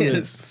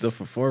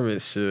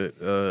performance shit.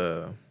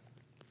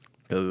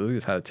 Cause we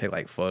just had to take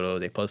like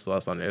photos. They posted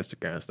us on their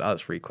Instagram, so that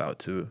was free clout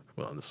too.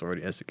 Well, on the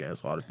sorority Instagram,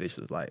 so all the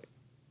bitches like,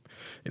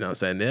 you know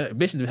what I'm saying?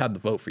 Bitches had to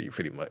vote for you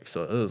pretty much.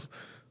 So it was,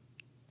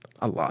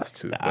 I lost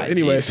too. But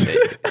anyways,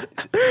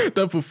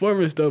 the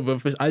performance though,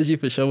 but IG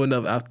for showing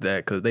up after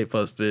that because they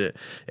posted it,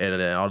 and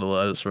then all the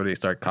other sororities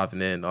start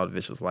copying in. And all the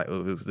bitches was like,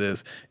 oh, who's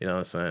this? You know what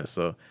I'm saying?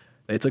 So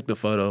they took the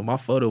photo. My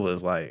photo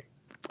was like,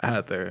 I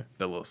had the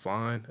little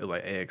sign. It was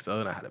like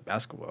AXO, and I had a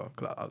basketball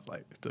because I was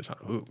like still trying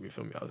to hoop. You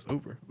feel me? I was a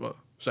hooper. Well,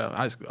 shout out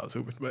high school, I was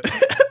hooping, but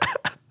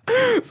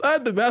so I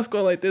had the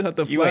basketball like this. Had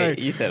the flag.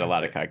 You said a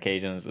lot of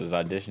Caucasians was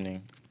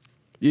auditioning.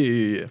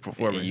 Yeah,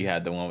 performing. And you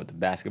had the one with the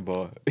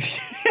basketball.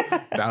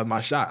 That was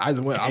my shot. I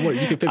want.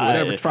 You can pick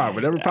whatever prop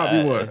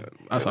you want.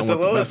 So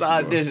what was the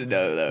audition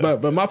though?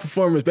 But my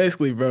performance,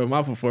 basically, bro,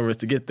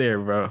 to get there,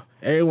 bro.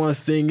 Everyone's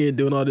singing,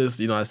 doing all this.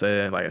 You know what I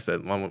said? Like I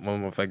said, one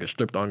motherfucker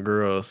stripped on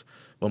girls.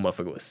 One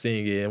motherfucker was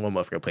singing. One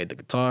motherfucker played the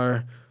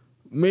guitar.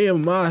 Me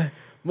and my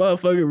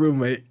motherfucking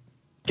roommate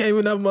came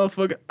in that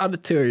motherfucking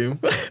auditorium.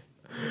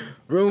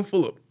 Room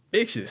full of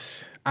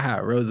bitches. I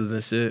had roses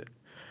and shit.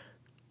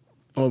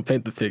 I'm gonna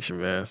paint the picture,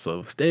 man.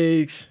 So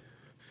stage,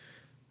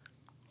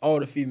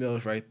 all the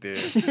females right there.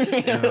 You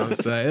know what I'm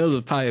saying? It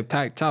was probably a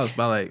packed house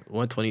by like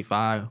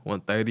 125,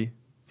 130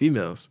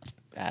 females.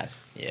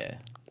 Yeah.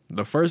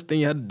 The first thing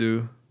you had to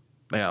do,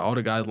 they had all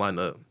the guys lined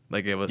up.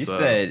 They gave us. You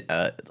said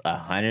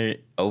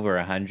 100, over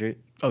 100.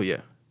 Oh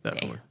yeah,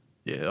 definitely.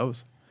 Damn. Yeah,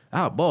 I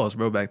had balls,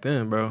 bro. Back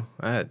then, bro,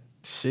 I had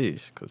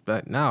sheesh. Cause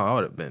back now I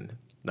would have been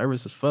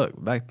nervous as fuck.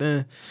 Back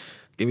then,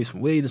 give me some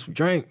weed and some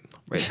drink.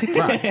 Ready to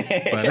rock.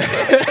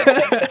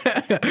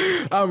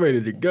 But, I'm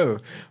ready to go.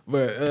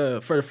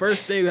 But for the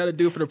first thing we had to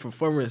do for the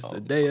performance, the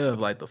day of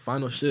like the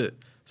final shit.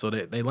 So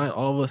they lined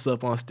all of us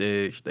up on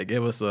stage. They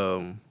gave us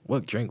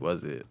what drink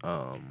was it?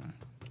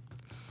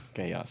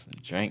 Okay, y'all some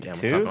drink too.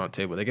 We're talking on the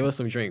table. They gave us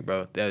some drink,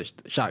 bro. That was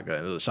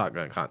shotgun. It was a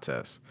shotgun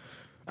contest.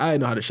 I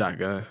didn't know how to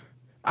shotgun.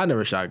 I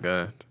never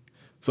shotgunned.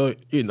 So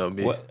you know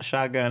me. What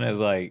shotgun is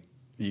like?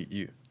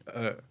 You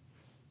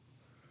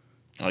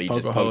you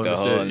just poke a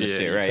hole in the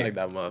shit, right? Check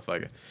that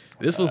motherfucker.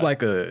 This was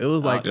like a. It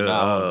was like I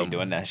won't be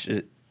doing that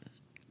shit.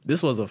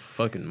 This was a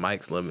fucking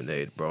Mike's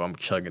Lemonade, bro. I'm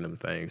chugging them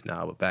things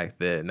now, but back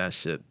then, that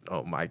shit,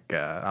 oh my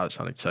God. I was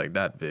trying to chug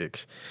that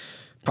bitch.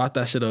 Pop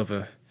that shit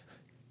open,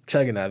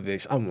 chugging that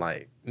bitch. I'm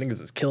like,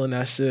 niggas is killing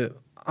that shit.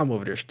 I'm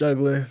over there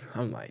struggling.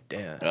 I'm like,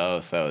 damn.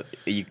 Oh, so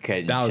you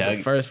couldn't That was chug?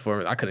 the first for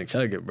me. I couldn't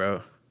chug it,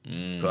 bro.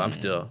 So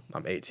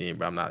I'm 18,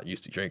 but I'm not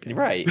used to drinking.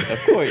 Right,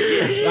 of course.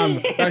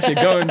 That shit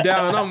going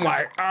down. I'm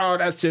like, oh,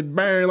 that shit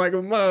burn like a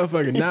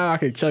motherfucker. Now I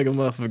can chug a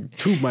motherfucker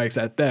 2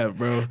 mics at that,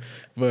 bro.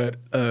 But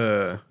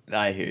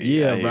I hear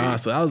you. yeah, I hear bro. you.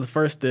 So that was the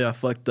first thing I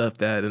fucked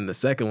up at, and the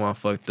second one I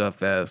fucked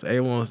up as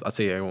everyone.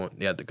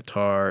 They had the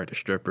guitar, the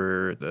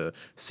stripper, the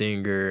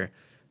singer.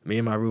 Me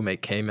and my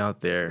roommate came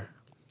out there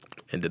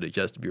and did a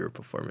Justin Bieber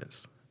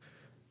performance.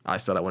 I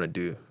said I want to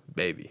do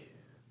Baby,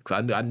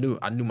 cause I knew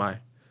my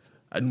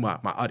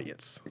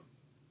audience.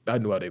 I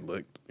knew how they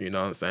looked. You know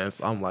what I'm saying?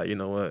 So I'm like, you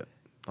know what?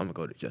 I'm gonna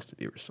go to Justin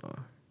Bieber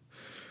song.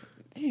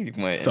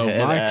 So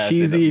my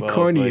cheesy,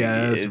 corny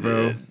ass,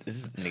 bro.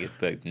 This nigga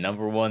put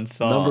number one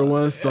song. Number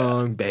one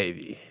song,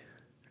 Baby.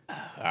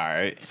 All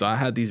right. So I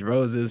had these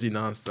roses, you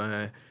know what I'm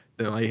saying?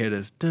 Then I hear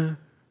this dun,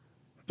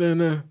 dun,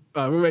 dun.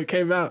 My roommate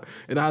came out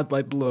and I had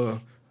like the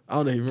little, I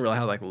don't even remember, I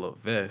had like a little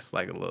vest,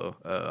 like a little,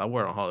 I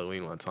wore it on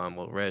Halloween one time,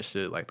 little red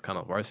shit, like kind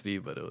of varsity,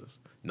 but it was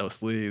no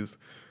sleeves.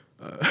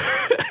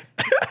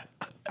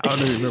 I don't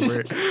even remember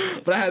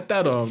it. But I had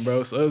that on,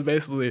 bro. So it was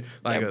basically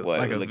like That boy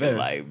a looking vest.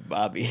 like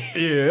Bobby.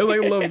 Yeah, it was like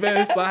a little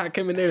vest. So I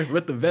came in there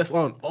with the vest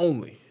on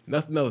only.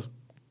 Nothing else.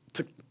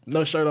 Took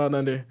no shirt on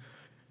under.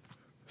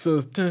 So it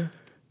was dun,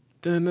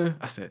 dun, dun.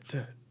 I said,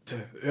 dun, dun.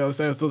 You know what I'm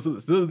saying? So as soon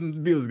as the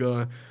beat was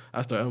going,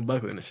 I started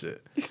unbuckling the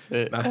shit.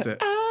 And I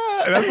said,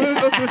 and as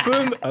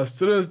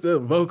soon as the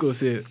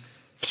vocals hit,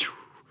 phew,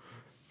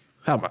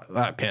 I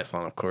had pants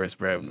on, of course,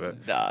 bro.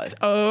 But Nah.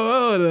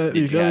 you Did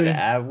you feel have me? to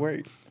ab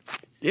work?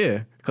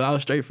 Yeah, cause I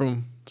was straight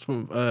from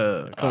coming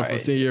from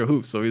Alright. senior year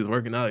hoops, so he was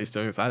working out. He's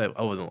telling me, so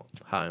I wasn't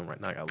high right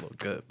now. I got a little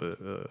gut, but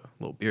a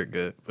little beer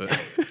gut. But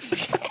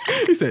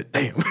he said,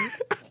 "Damn,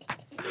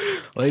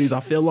 ladies, I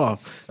fell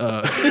off."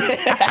 But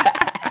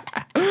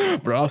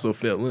I also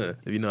fell in,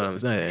 if you know what I'm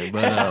saying.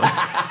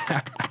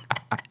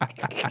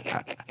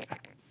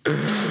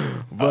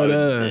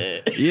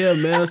 But yeah,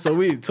 man. So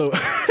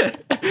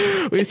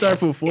we started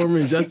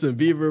performing Justin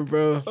Bieber,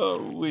 bro.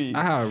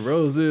 I had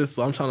roses,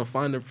 so I'm trying to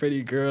find the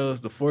pretty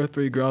girls. The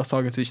 4th girl I was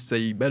talking to, she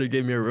said, "You better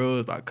give me a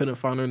rose," but I couldn't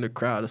find her in the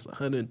crowd. It's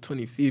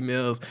 120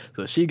 females,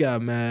 so she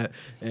got mad,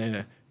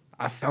 and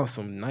I found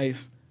some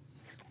nice,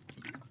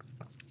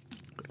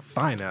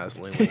 fine ass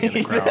lady in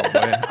the crowd,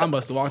 boy. I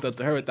must have walked up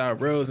to her without a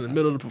rose in the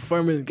middle of the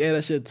performance, gave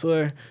that shit to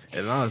her,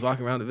 and I was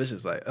walking around the bitch,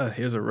 just like,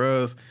 here's a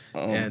rose.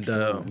 And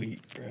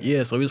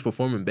yeah, so we was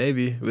performing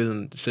Baby. We was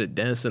in shit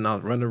dancing. I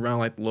was running around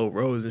like the little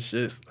rose and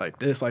shit, like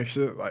this, like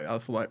shit. Like I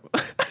feel like,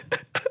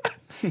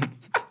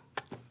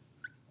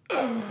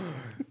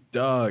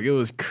 dog, it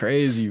was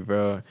crazy,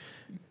 bro.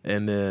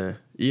 And then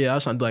yeah, I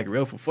was trying to do like a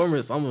real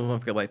performance. I'm gonna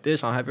motherfucker like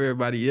this, trying to hype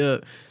everybody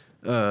up.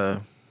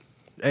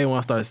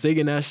 Everyone started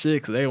singing that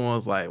shit because everyone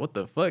was like, "What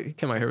the fuck?" He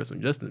came out here with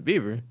some Justin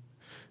Bieber,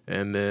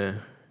 and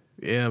then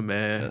yeah,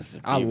 man,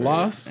 I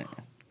lost.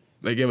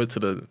 They gave it to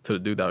the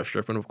dude that was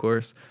stripping, of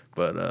course,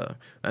 but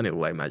I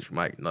didn't like Magic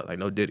Mike,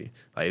 no Diddy.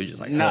 Like it was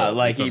just like No,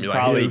 like he me?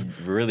 probably Like,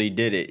 really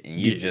did it, and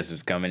you just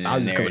was coming in I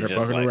was just there coming there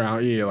just fucking like,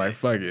 around, yeah, like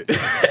fuck it,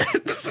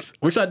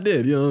 which I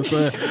did, you know what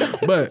I'm saying?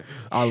 But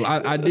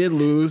I did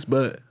lose,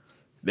 but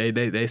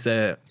they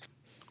said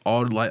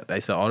all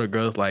the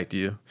girls liked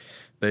you.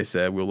 They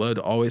said we'd love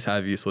to always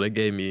have you, so they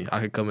gave me, I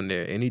could come in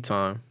there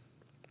anytime.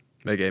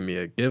 They gave me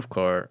a gift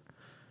card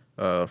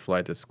for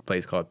like this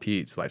place called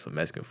Pete's, like some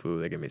Mexican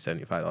food. They gave me a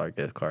 $75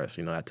 gift card,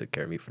 so that took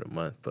care of me for the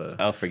month. But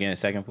oh, for getting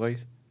second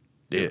place?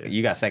 Yeah,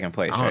 You got second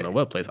place, I don't right? know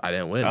what place. I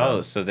didn't win. Oh,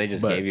 though. so they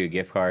just But gave you a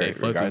gift card. They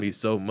fucked with regardless? me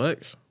so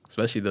much,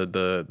 especially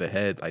the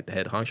head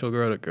honcho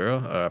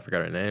girl. I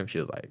forgot her name. She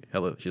was like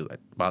hella. She was like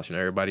bossing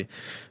everybody.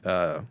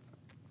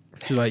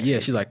 She's like, yeah.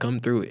 She's like, come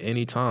through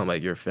anytime.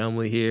 Like your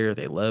family here,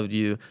 they loved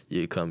you.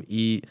 You come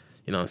eat.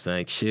 You know what I'm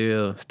saying?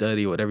 Chill,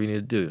 study, whatever you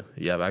need to do.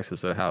 You have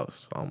access to the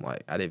house. So I'm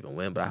like, I didn't even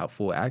win, but I have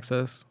full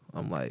access.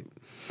 I'm like,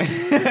 you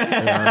know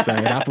what I'm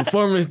saying? That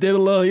performance did a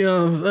little, you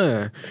know what I'm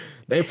saying?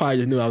 They probably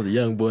just knew I was a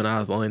young boy and I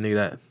was the only nigga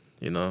that,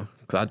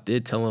 because I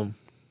did tell them,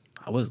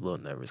 I was a little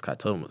nervous. Cause I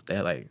told them, they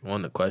had like one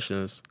of the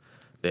questions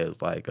that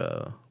was like,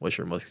 what's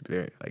your most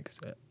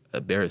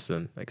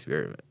embarrassing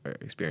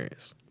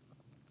experience?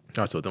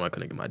 I told them I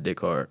couldn't get my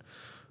dick hard,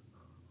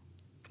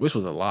 which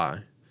was a lie.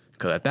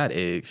 Because at that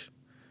age,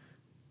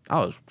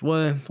 I was,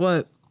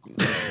 what?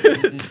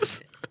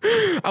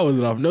 I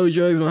wasn't off no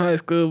drugs in high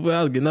school, but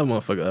I was getting that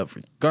motherfucker up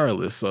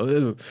regardless.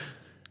 So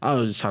I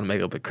was just trying to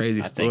make up a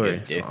crazy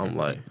story. So I'm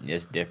like,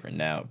 it's different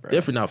now, bro.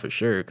 Different now for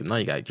sure, because now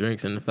you got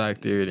drinks in the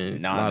factory.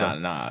 And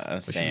Nah.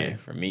 I'm saying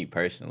for me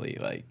personally,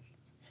 like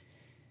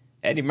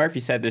Eddie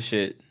Murphy said this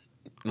shit,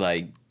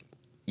 like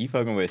you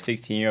fucking with a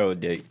 16-year-old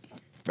dick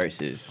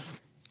versus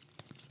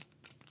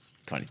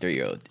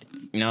 23-year-old.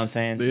 You know what I'm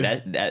saying?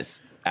 Yeah.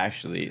 That's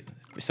actually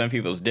for some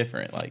people it's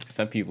different. Like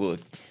some people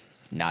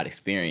not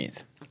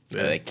experienced, so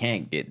they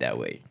can't get that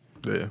way.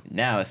 Yeah.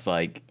 Now it's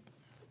like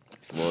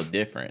it's a little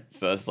different.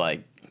 So it's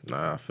like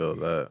Nah, I feel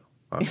that.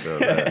 I feel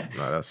that.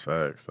 Nah, that's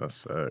facts. That's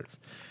facts.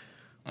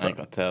 I ain't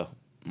gonna tell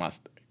my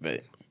story,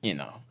 but you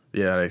know.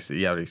 Yeah, they see.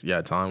 Yeah,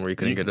 a time where you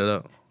couldn't get it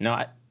up.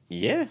 No,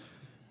 yeah.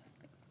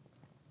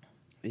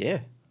 Yeah.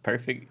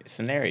 Perfect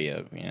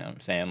scenario. You know what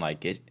I'm saying?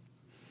 Like it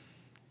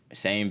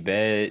same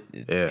bed,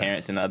 Yeah.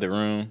 parents in the other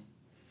room.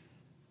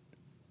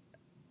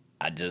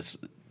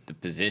 The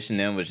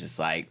positioning was just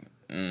like,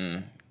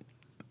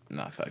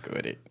 not fucking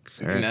with it. Parents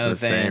You know in what the I'm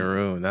saying? same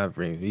room. That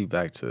brings me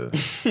back to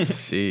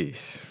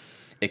sheesh.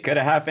 It could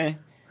have happened,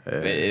 Yeah.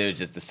 but it was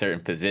just a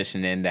certain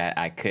positioning that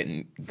I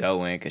couldn't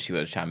go in because she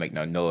was trying to make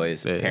no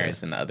noise. Yeah.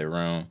 Parents in the other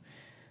room.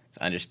 It's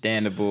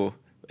understandable.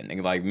 But a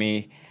nigga like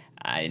me,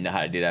 I didn't know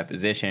how to do that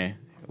position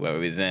where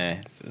we was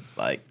in. So it's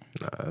like,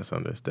 Nah, that's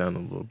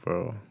understandable,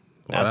 bro.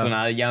 that's when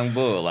I was a young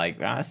bull. Like,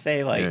 when I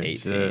say like Yeah, 18,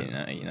 shit.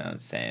 you know what I'm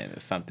saying? Or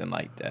something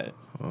like that.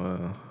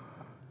 Well,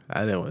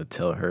 I didn't want to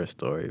tell her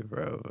story,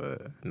 bro,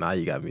 but now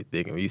you got me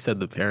thinking. When you said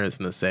the parents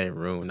in the same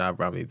room, that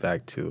brought me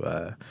back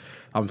to,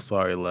 I'm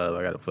sorry, love,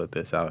 I got to put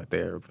this out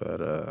there,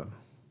 but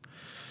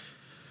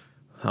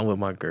I'm with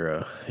my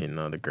girl, you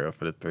know, the girl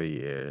for the 3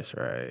 years,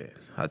 right?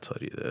 I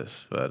told you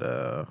this, but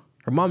her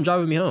mom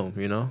driving me home,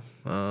 you know,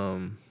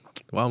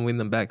 while I'm in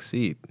the back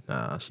seat.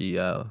 She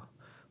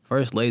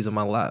first lays in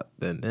my lap,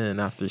 and then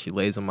after she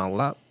lays in my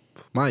lap,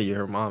 mind you,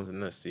 her mom's in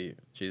this seat.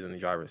 She's in the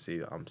driver's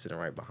seat. I'm sitting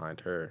right behind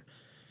her.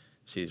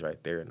 She's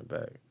right there in the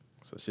back.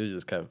 So she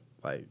just kept,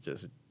 like,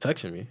 just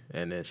touching me,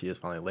 and then she just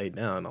finally laid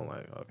down. I'm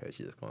like, okay,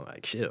 she's just going to,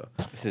 like, chill.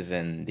 This is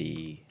in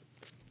the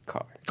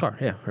car.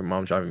 Yeah. Her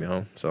mom's driving me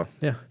home, so,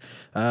 yeah.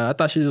 I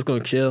thought she was just going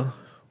to chill.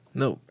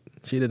 Nope.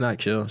 She did not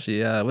chill.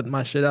 She whipped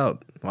my shit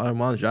out while her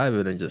mom's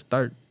driving and just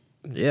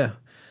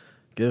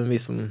giving me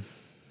some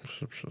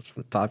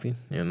topping,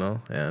 you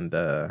know, and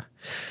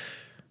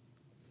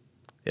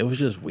it was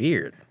just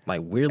weird,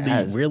 like weirdly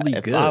if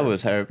good. If I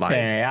was her like,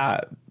 parent,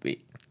 I'd be.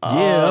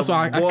 Yeah, that's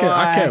why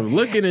I kept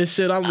looking and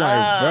shit. I'm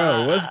like,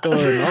 bro, what's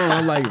going on?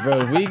 I'm like,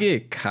 bro, if we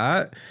get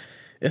caught,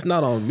 it's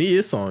not on me,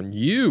 it's on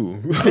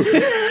you.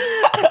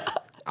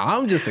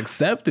 I'm just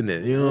accepting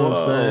it, you know what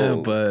I'm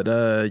saying?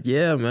 But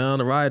yeah, man, on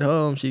the ride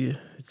home, if you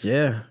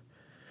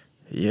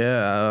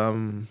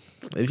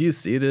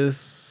see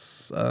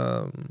this,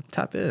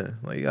 tap in.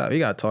 Like, you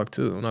gotta talk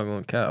too. I'm not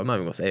even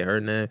gonna say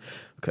her name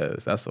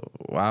because that's a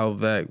while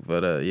back.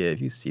 But yeah, if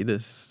you see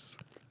this,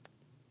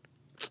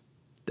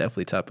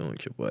 definitely tap in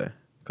with your boy.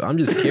 Cause I'm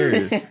just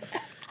curious.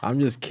 I'm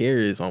just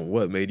curious on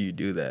what made you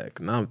do that.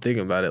 Cause now I'm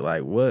thinking about it.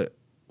 Like, what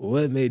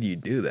made you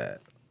do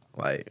that?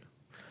 Like,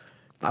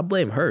 I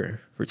blame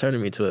her for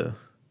turning me to a.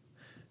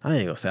 I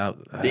ain't gonna say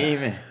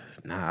demon.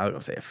 Nah, I was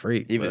gonna say a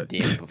freak. He was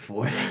demon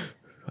before that.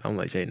 I'm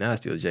like Jay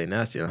Nasty. It was Jay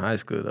Nasty in high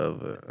school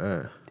though.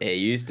 But They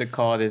used to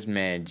call this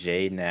man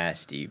Jay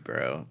Nasty,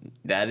 bro.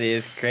 That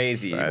is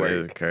crazy that work.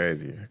 is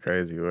crazy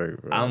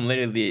work, bro. I'm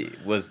literally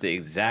was the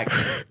exact.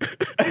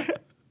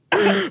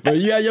 But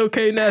you got your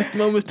K Nasty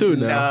moments too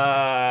now.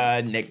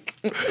 Nah, Nick.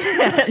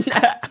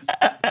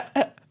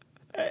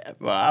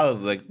 Well, I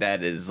was looked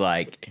at as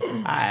like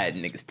I had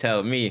niggas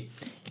tell me,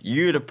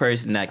 "You're the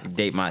person that could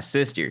date my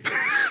sister."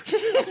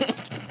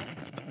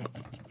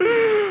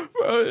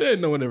 Bro,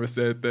 no one ever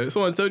said that.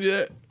 Someone told you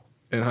that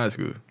in high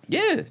school.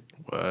 Yeah,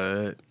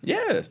 What?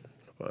 yeah,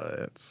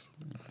 What?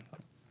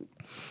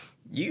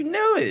 you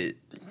knew it.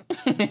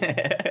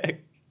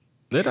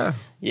 Did I?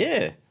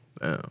 Yeah,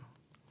 Damn.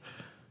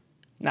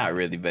 not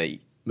really, but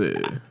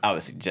Yeah. I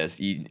would suggest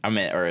you. I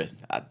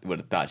would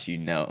have thought you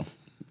know.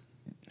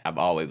 I've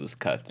always was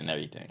cuffed and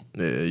everything.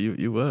 Yeah,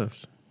 you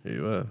was.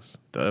 You was.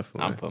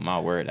 Definitely. I'm putting my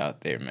word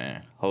out there,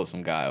 man.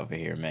 Wholesome guy over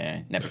here,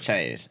 man. Never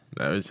changed.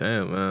 Never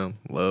change, man.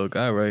 Little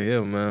guy right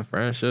here, man.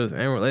 Friendships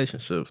and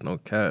relationships, no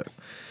cap.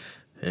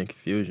 And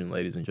confusion,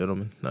 ladies and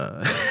gentlemen.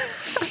 Nah.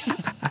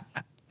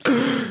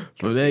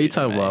 But man, you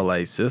talking about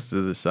like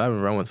sisters and shit. I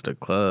remember I went to the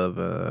club.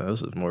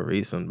 This was more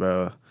recent,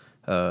 bro.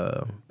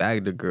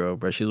 Bagged a girl,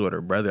 bro. She was with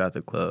her brother at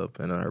the club,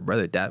 and her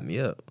brother dapped me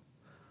up.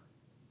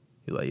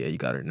 He like, yeah, you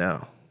got her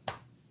now.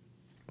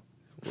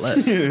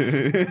 Left. Stay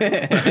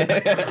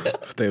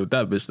with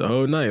that bitch the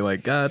whole night.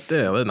 Like,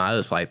 goddamn. Nah, it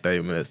was like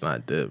 30 minutes,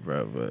 not dead,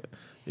 bro. But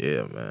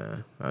yeah,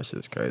 man, that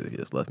shit's crazy. He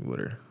just left me with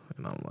her,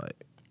 and I'm like,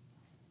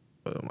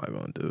 what am I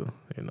gonna do?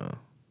 You know?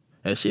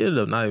 And she ended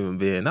up not even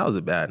being. That was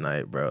a bad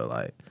night, bro.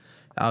 Like,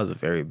 that was a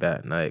very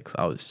bad night because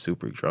I was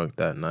super drunk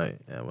that night,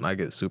 and when I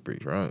get super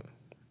drunk,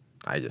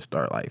 I just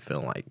start like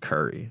feeling like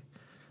Curry.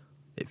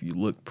 If you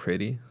look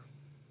pretty,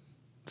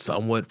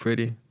 somewhat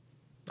pretty,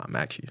 I'm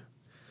at you.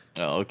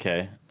 Oh,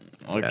 okay.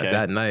 Okay.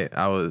 That night,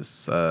 I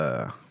was,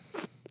 I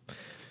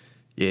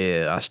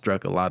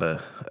struck a lot of,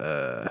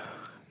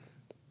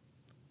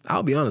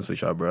 I'll be honest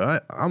with y'all, bro.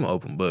 I'm an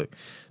open book.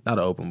 Not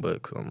an open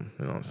book, 'cause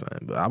you know what I'm saying?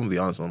 But I'm going to be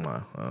honest with my,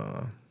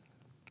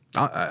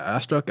 I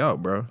struck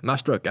out, bro. Not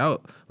struck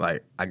out.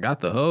 Like, I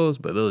got the hoes,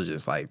 but it was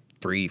just like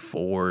 3,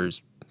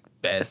 4s.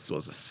 Best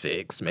was a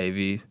 6,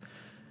 maybe.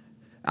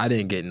 I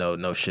didn't get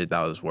no shit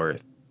that was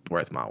worth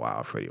worth my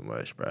while pretty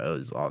much, bro. It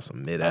was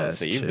awesome mid Oh, ass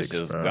so you was chicks,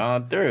 just bro.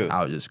 going through.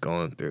 I was just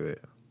going through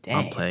it. Dang.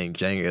 I'm playing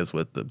Jengas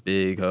with the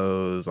big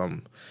hoes.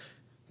 I'm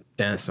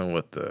dancing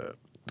with the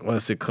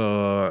what's it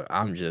called?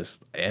 I'm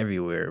just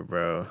everywhere,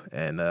 bro.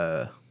 And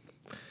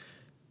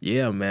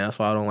yeah, man, that's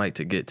why I don't like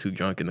to get too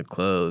drunk in the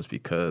clubs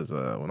because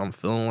when I'm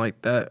feeling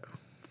like that,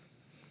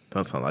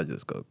 sometimes I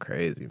just go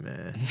crazy,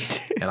 man.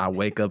 And I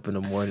wake up in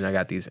the morning, I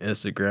got these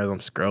Instagrams, I'm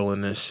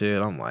scrolling this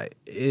shit. I'm like,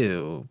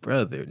 ew,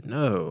 brother,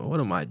 no. What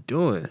am I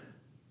doing?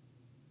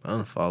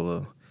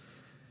 Unfollow,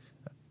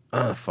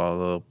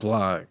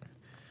 block.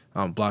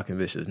 I'm blocking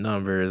bitches'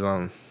 numbers.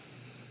 I'm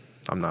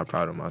not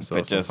proud of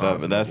myself. Put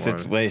yourself in that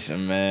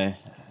situation, man.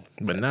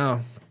 But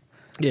now,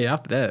 yeah,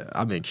 after that,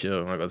 I've been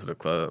chill when I go to the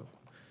club.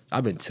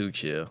 I've been too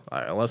chill.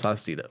 Like, unless I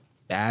see the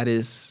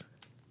baddest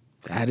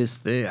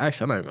thing.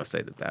 Actually, I'm not even gonna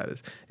say the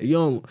baddest. If you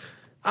don't,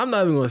 I'm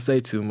not even gonna say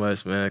too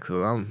much, man,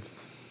 because I'm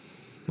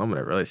in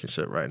a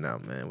relationship right now,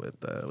 man,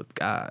 with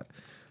God.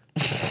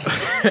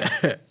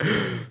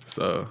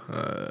 So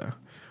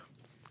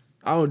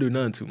I don't do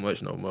nothing too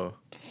much no more.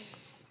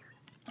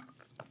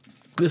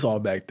 This all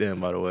back then,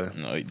 by the way.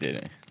 No, he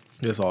didn't.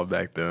 This all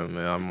back then,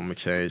 man. I'm a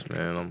change,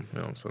 man. You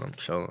know what I'm saying? I'm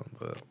chilling,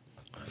 but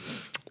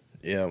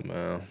yeah,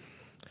 man.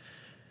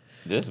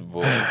 This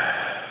boy.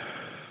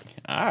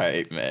 All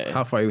right, man.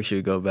 How far we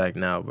should go back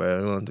now,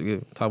 bro? We want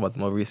to talk about the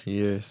more recent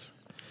years.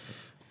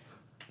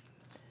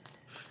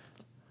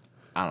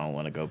 I don't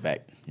want to go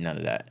back. None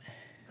of that.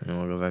 You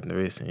want to go back to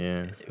recent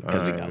years?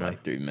 Because we got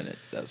like 3 minutes.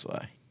 That's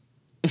why.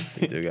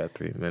 We do got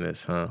 3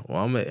 minutes, huh?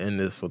 Well, I'm gonna end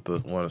this with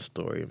one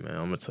story, man.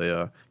 I'm gonna tell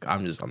y'all.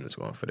 I'm just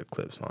going for the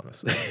clips,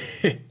 honestly.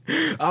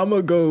 I'm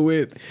gonna go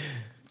with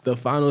the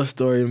final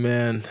story,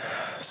 man.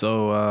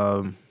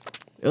 So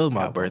it was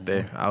my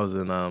birthday. I was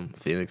in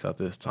Phoenix at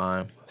this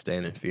time,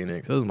 staying in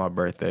Phoenix. It was my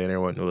birthday, and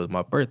everyone knew it was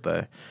my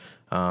birthday.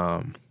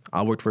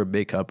 I worked for a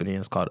big company.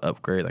 It's called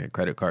Upgrade, like a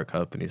credit card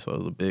company. So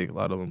it was a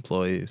lot of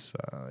employees.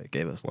 It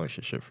gave us lunch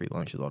and shit, free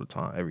lunches all the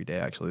time, every day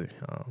actually.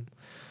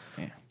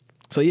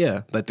 So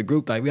yeah, like the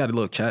group, like we had a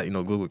little chat,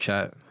 Google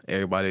chat.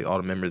 Everybody, all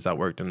the members that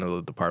worked in the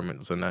little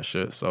departments and that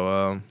shit.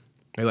 So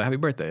they were like, happy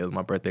birthday. It was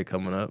my birthday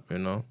coming up,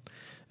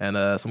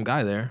 And some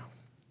guy there,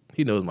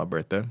 he knows my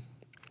birthday.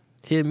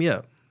 He hit me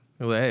up.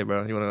 He was like, hey,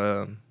 bro, you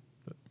want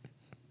to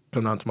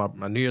come down to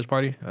my New Year's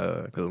party?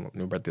 Because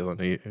my birthday was on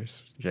New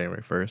Year's,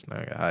 January 1st. And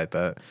I got high at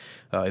that.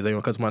 He's like, you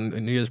want to come to my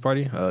New Year's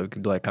party? We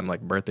could do like kind of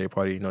like birthday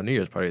party, New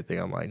Year's party thing.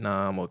 I'm like,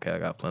 nah, I'm okay. I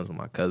got plans with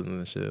my cousins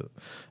and shit.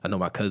 I know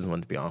my cousin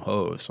wanted to be on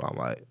hoes, so I'm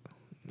like,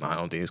 I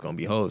don't think it's going to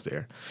be hoes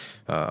there.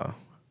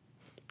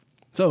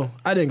 So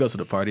I didn't go to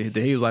the party.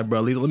 Then he was like,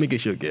 bro, let me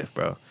get you a gift,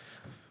 bro.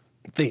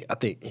 I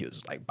think he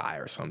was like bi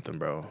or something,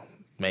 bro.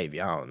 Maybe,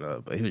 I don't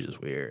know, but he was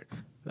just weird.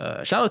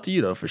 Shout out to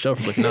you though, for sure,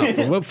 for looking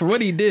out for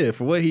what he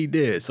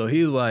did. So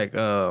he was like,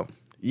 yeah.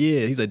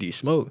 He's like, do you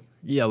smoke?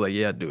 Yeah, I was like,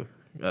 yeah, I do.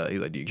 He's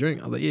like, do you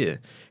drink? I was like, yeah.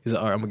 He's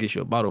like, all right, I'm gonna get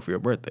you a bottle for your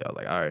birthday. I was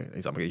like, all right.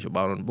 He's like, I'm gonna get you a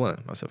bottle and a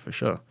blunt. I said, for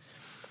sure.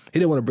 He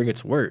didn't want to bring it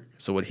to work,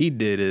 so what he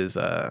did is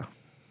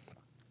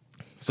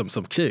some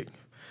chick.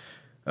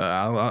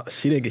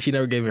 She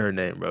never gave me her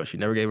name, bro. She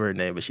never gave me her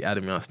name, but she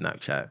added me on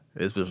Snapchat.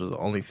 This bitch was an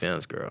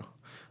OnlyFans girl.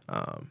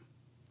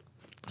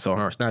 So on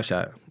her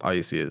Snapchat, all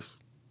you see is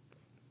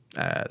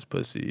ass,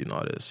 pussy, and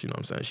all this. You know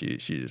what I'm saying?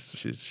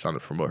 She's trying to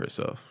promote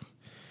herself.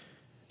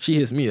 She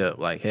hits me up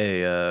like,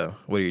 hey,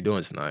 what are you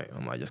doing tonight?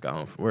 I'm like, just got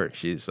home from work.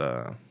 She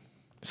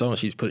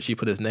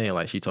put his name,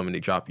 like she told me to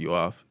drop you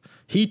off.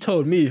 He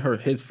told me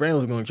his friend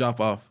was gonna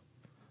drop off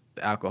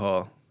the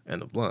alcohol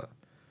and the blunt.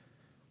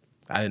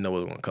 I didn't know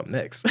what was gonna come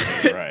next.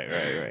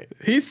 Right.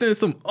 He sent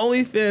some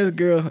OnlyFans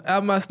girl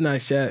at my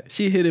Snapchat.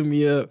 She hitting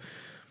me up,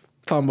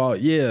 talking about,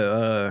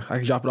 I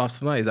can drop it off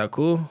tonight. Is that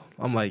cool?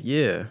 I'm like,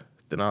 yeah.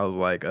 Then I was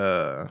like,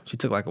 she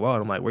took like a while.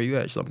 And I'm like, where you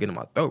at? She's like, I'm getting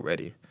my throat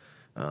ready.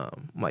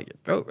 I'm like, your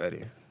throat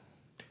ready?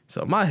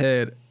 So in my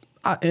head,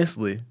 I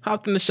instantly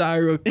hopped in the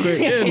shower real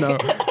quick.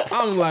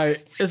 I'm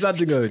like, it's about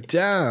to go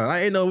down.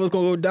 I ain't know what's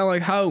gonna go down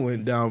like how it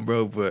went down,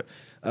 bro. But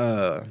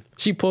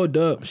she pulled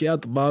up. She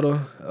had the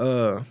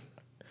bottle.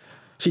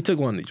 She took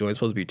one of the joints,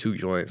 supposed to be 2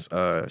 joints.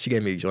 She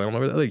gave me a joint. I'm like,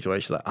 where's the other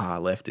joint? She's like, I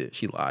left it.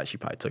 She lied. She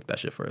probably took that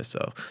shit for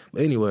herself.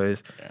 But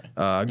anyways,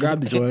 I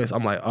grabbed the joints.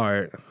 I'm like, all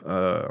right,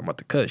 I'm about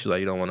to cut. She's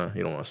like, you don't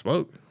wanna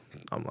smoke?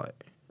 I'm like,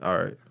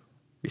 all right.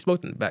 We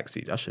smoked in the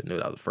backseat. I should have knew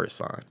that was the first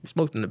sign. We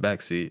smoked in the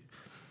backseat.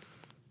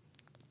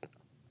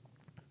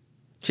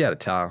 She had a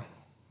towel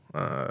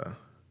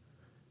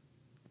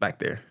back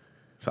there.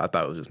 So I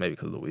thought it was just maybe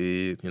because of the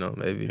weed,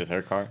 maybe. Just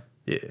her car?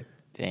 Yeah.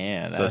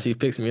 Damn. So she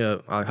picks me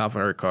up. I hop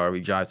in her car.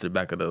 We drive to the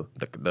back of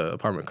the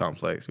apartment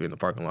complex. We in the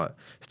parking lot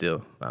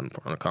still on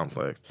the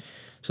complex.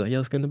 She's like, yeah,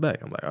 let's get in the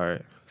back. I'm like, all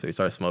right. So we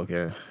started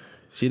smoking.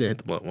 She didn't hit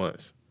the blunt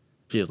once.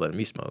 She was letting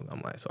me smoke.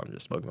 I'm like, so I'm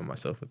just smoking by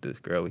myself with this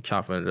girl. We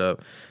chopping it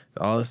up.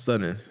 All of a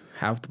sudden,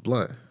 half the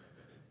blunt.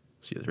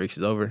 She just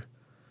reaches over,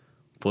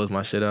 pulls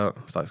my shit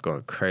out, starts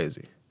going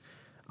crazy.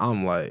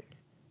 I'm like,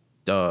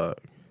 dog,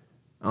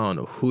 I don't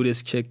know who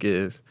this chick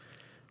is.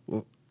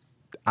 Well,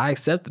 I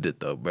accepted it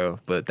though, bro.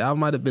 But that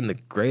might have been the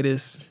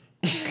greatest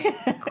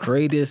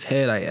greatest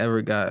head I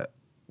ever got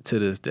to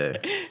this day.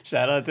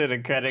 Shout out to the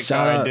credit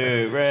Shout card out,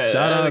 dude, bro.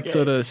 Shout out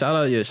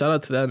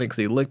to that nigga because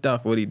he looked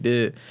out for what he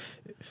did.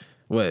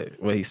 What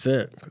he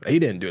sent. He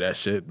didn't do that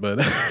shit, but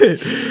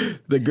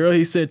the girl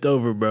he sent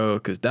over, bro,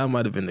 because that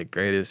might have been the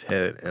greatest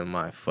head in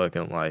my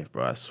fucking life,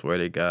 bro. I swear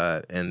to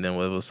God. And then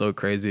what was so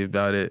crazy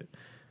about it,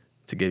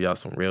 to give y'all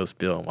some real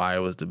spill on why it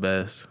was the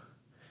best,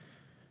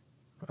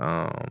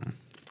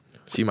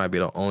 she might be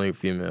the only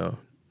female.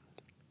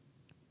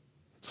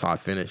 So I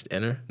finished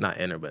not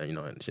in her, but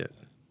in shit.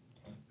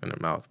 In her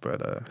mouth,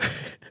 but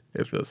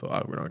it feels so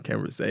awkward on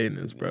camera saying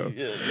this, bro.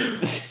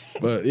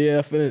 But yeah,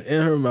 I finished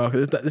in her mouth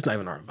because it's not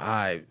even our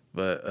vibe.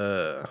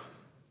 But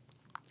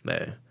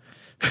man,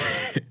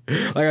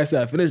 like I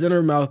said, I finished in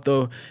her mouth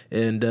though,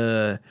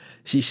 and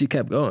she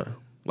kept going.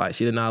 Like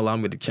she did not allow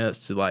me the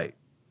chance to I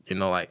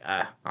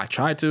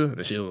tried to,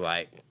 and she was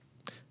like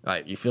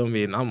you feel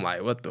me, and I'm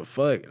like, what the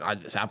fuck? And I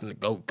just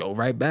happened to go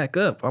right back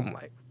up. I'm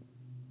like,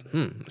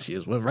 she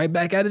just went right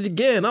back at it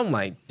again. I'm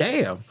like,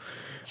 damn.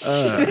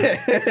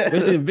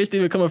 Bitch didn't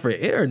even come up for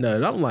air or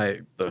nothing. I'm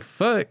like, the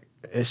fuck?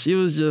 And she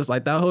was just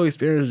like, that whole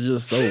experience was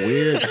just so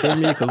weird to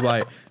me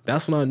because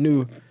that's when I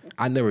knew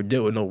I never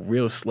dealt with no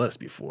real sluts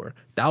before.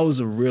 That was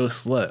a real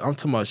slut. I'm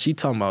talking about, she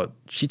told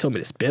me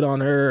to spit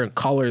on her and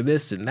call her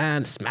this and that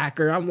and smack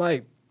her. I'm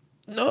like,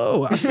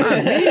 no, that's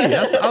not me.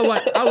 I'm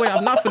like,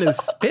 I'm not finna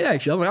spit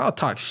at you. I'm like, I'll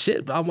talk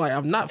shit, but I'm like,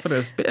 I'm not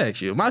finna spit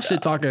at you. My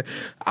shit talking,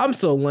 I'm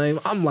so lame.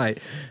 I'm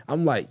like,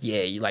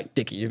 yeah, you like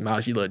dick in your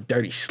mouth, you little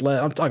dirty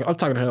slut. I'm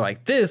talking to her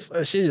like this.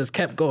 And she just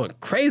kept going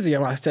crazy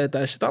when I said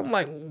that shit. I'm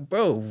like,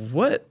 bro,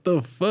 what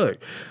the fuck?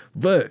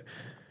 But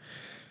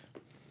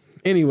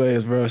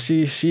anyways, bro,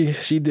 she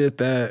did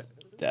that.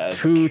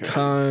 That's 2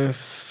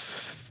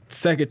 times.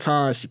 Second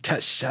time, she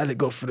tried to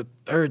go for the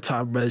third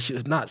time, bro. She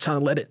was not trying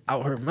to let it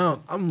out her mouth.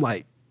 I'm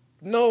like,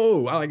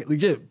 no. I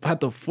legit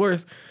had to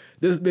force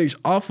this bitch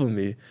off of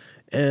me.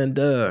 And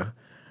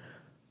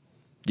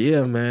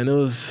yeah, man, it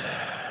was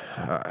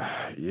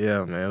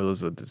it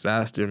was a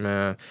disaster,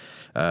 man.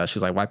 She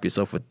was like, wipe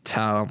yourself with a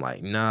towel. I'm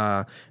like,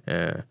 nah.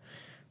 And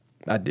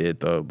I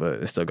did though,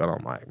 but it still got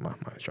on my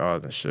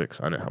drawers and shit, because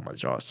I didn't have my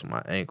drawers to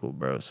my ankle,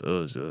 bro. So it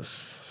was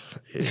just,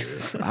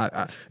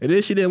 and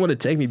then she didn't want to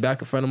take me back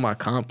in front of my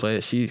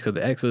complex. Because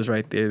the ex was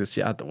right there.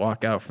 She had to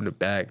walk out from the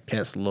back,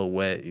 pants a little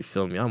wet. You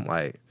feel me? I'm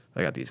like,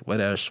 I got these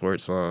wet ass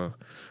shorts on,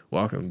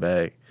 walking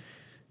back.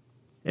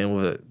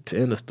 And to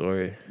end the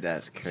story,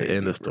 that's crazy. To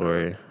end the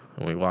story,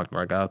 when we walked,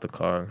 I got out the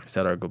car,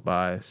 said our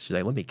goodbyes. She's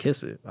like, let me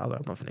kiss it. I was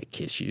like, I'm not gonna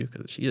kiss you,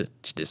 because she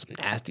did some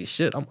nasty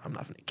shit. I'm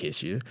not gonna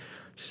kiss you.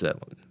 She said,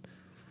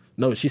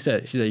 no. She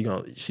said you're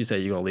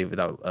gonna leave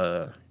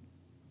without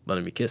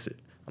letting me kiss it.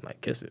 I'm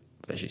like, kiss it.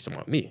 But she's talking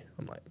about me.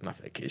 I'm like, I'm not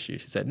gonna kiss you.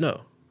 She said,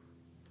 no.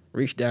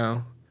 Reach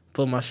down,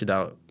 pull my shit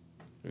out.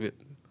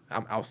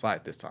 I'm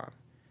outside this time.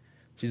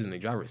 She's in the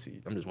driver's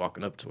seat. I'm just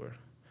walking up to her.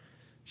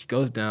 She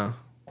goes down,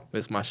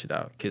 lifts my shit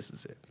out,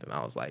 kisses it. Then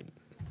I was like,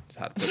 just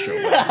had to push her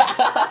away.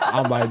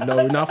 I'm like, no,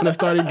 we're not gonna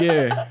start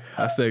again.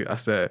 I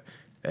said,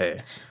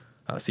 hey,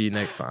 I'll see you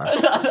next time.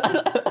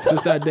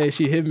 Since that day,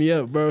 she hit me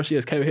up, bro. She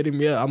just kept hitting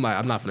me up. I'm like,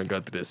 I'm not gonna go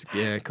through this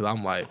again, because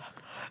I'm like,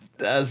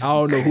 I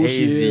don't know who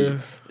she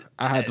is.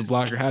 I had to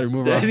block her, had to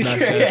remove her off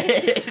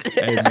Snapchat.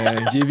 Hey, man,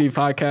 GB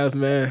podcast,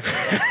 man.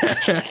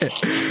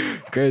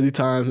 Crazy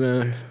times,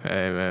 man.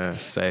 Hey, man,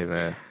 say,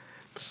 man.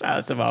 Shout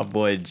out to my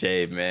boy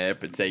Jay, man,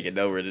 for taking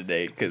over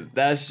today, because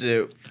that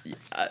shit,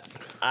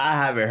 I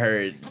haven't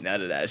heard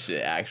none of that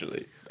shit,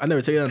 actually. I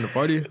never take it on the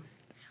party?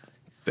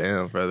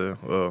 Damn, brother.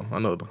 Well, I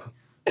know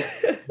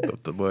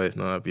the boys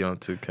know I'd be on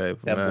 2K.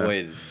 But that boy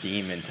is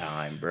demon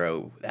time,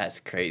 bro. That's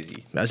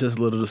crazy. That's just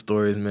little of the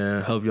stories,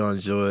 man. Hope y'all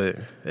enjoy it.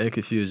 In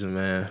Confusion,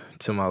 man.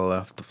 To my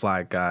left, the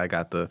fly guy.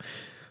 Got the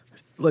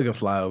looking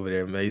fly over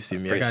there, man. You see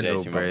me. I got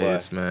no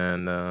braids,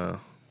 man.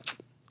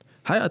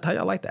 How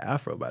y'all like the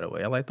afro, by the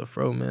way? I like the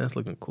fro, man. It's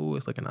looking cool.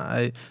 It's looking all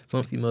right.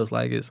 Some females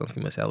like it. Some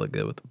females say I look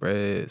good with the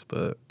braids.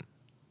 But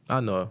I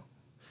know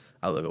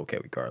I look okay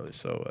regardless.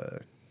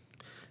 So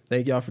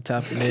thank y'all for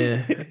tapping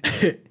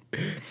in.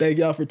 Thank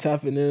y'all for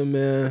tapping in,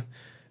 man.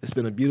 It's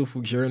been a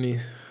beautiful journey.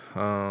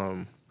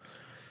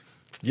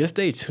 Just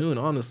stay tuned,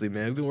 honestly,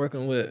 man. We've been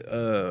working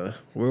we're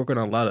working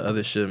on a lot of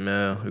other shit,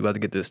 man. We about to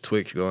get this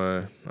Twitch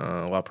going.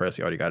 Well,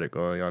 Percy already got it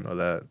going. Y'all know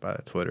that by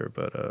Twitter,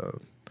 but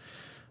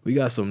we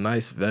got some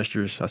nice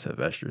ventures. I said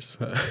ventures.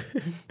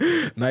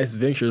 Nice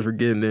ventures we're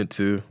getting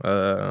into.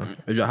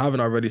 If y'all haven't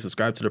already,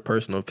 subscribe to the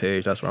personal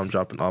page. That's where I'm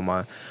dropping all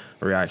my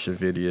reaction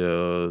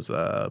videos,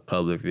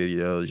 public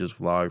videos, just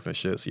vlogs and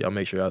shit. So y'all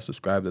make sure y'all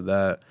subscribe to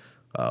that.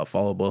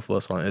 Follow both of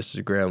us on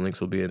Instagram.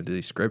 Links will be in the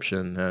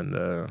description.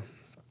 And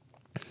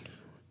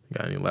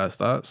got any last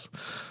thoughts?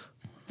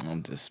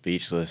 I'm just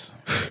speechless.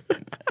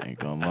 I ain't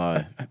gonna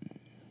lie.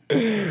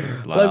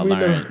 A lot I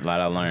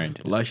learned.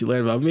 A lot you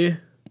learned about me?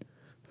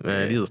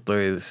 Man, these are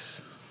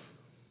stories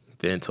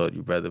been told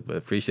you, brother, but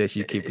appreciate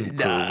you keeping it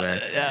cool, man.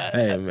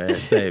 Hey, man,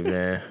 say,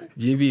 man.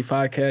 GB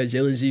Podcast,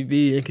 Jalen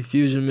GB, In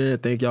Confusion, man.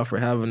 Thank y'all for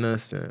having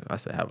us. And I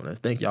said having us.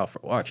 Thank y'all for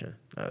watching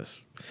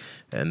us.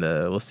 And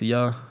we'll see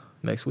y'all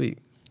next week.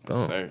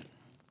 Boom. Sir.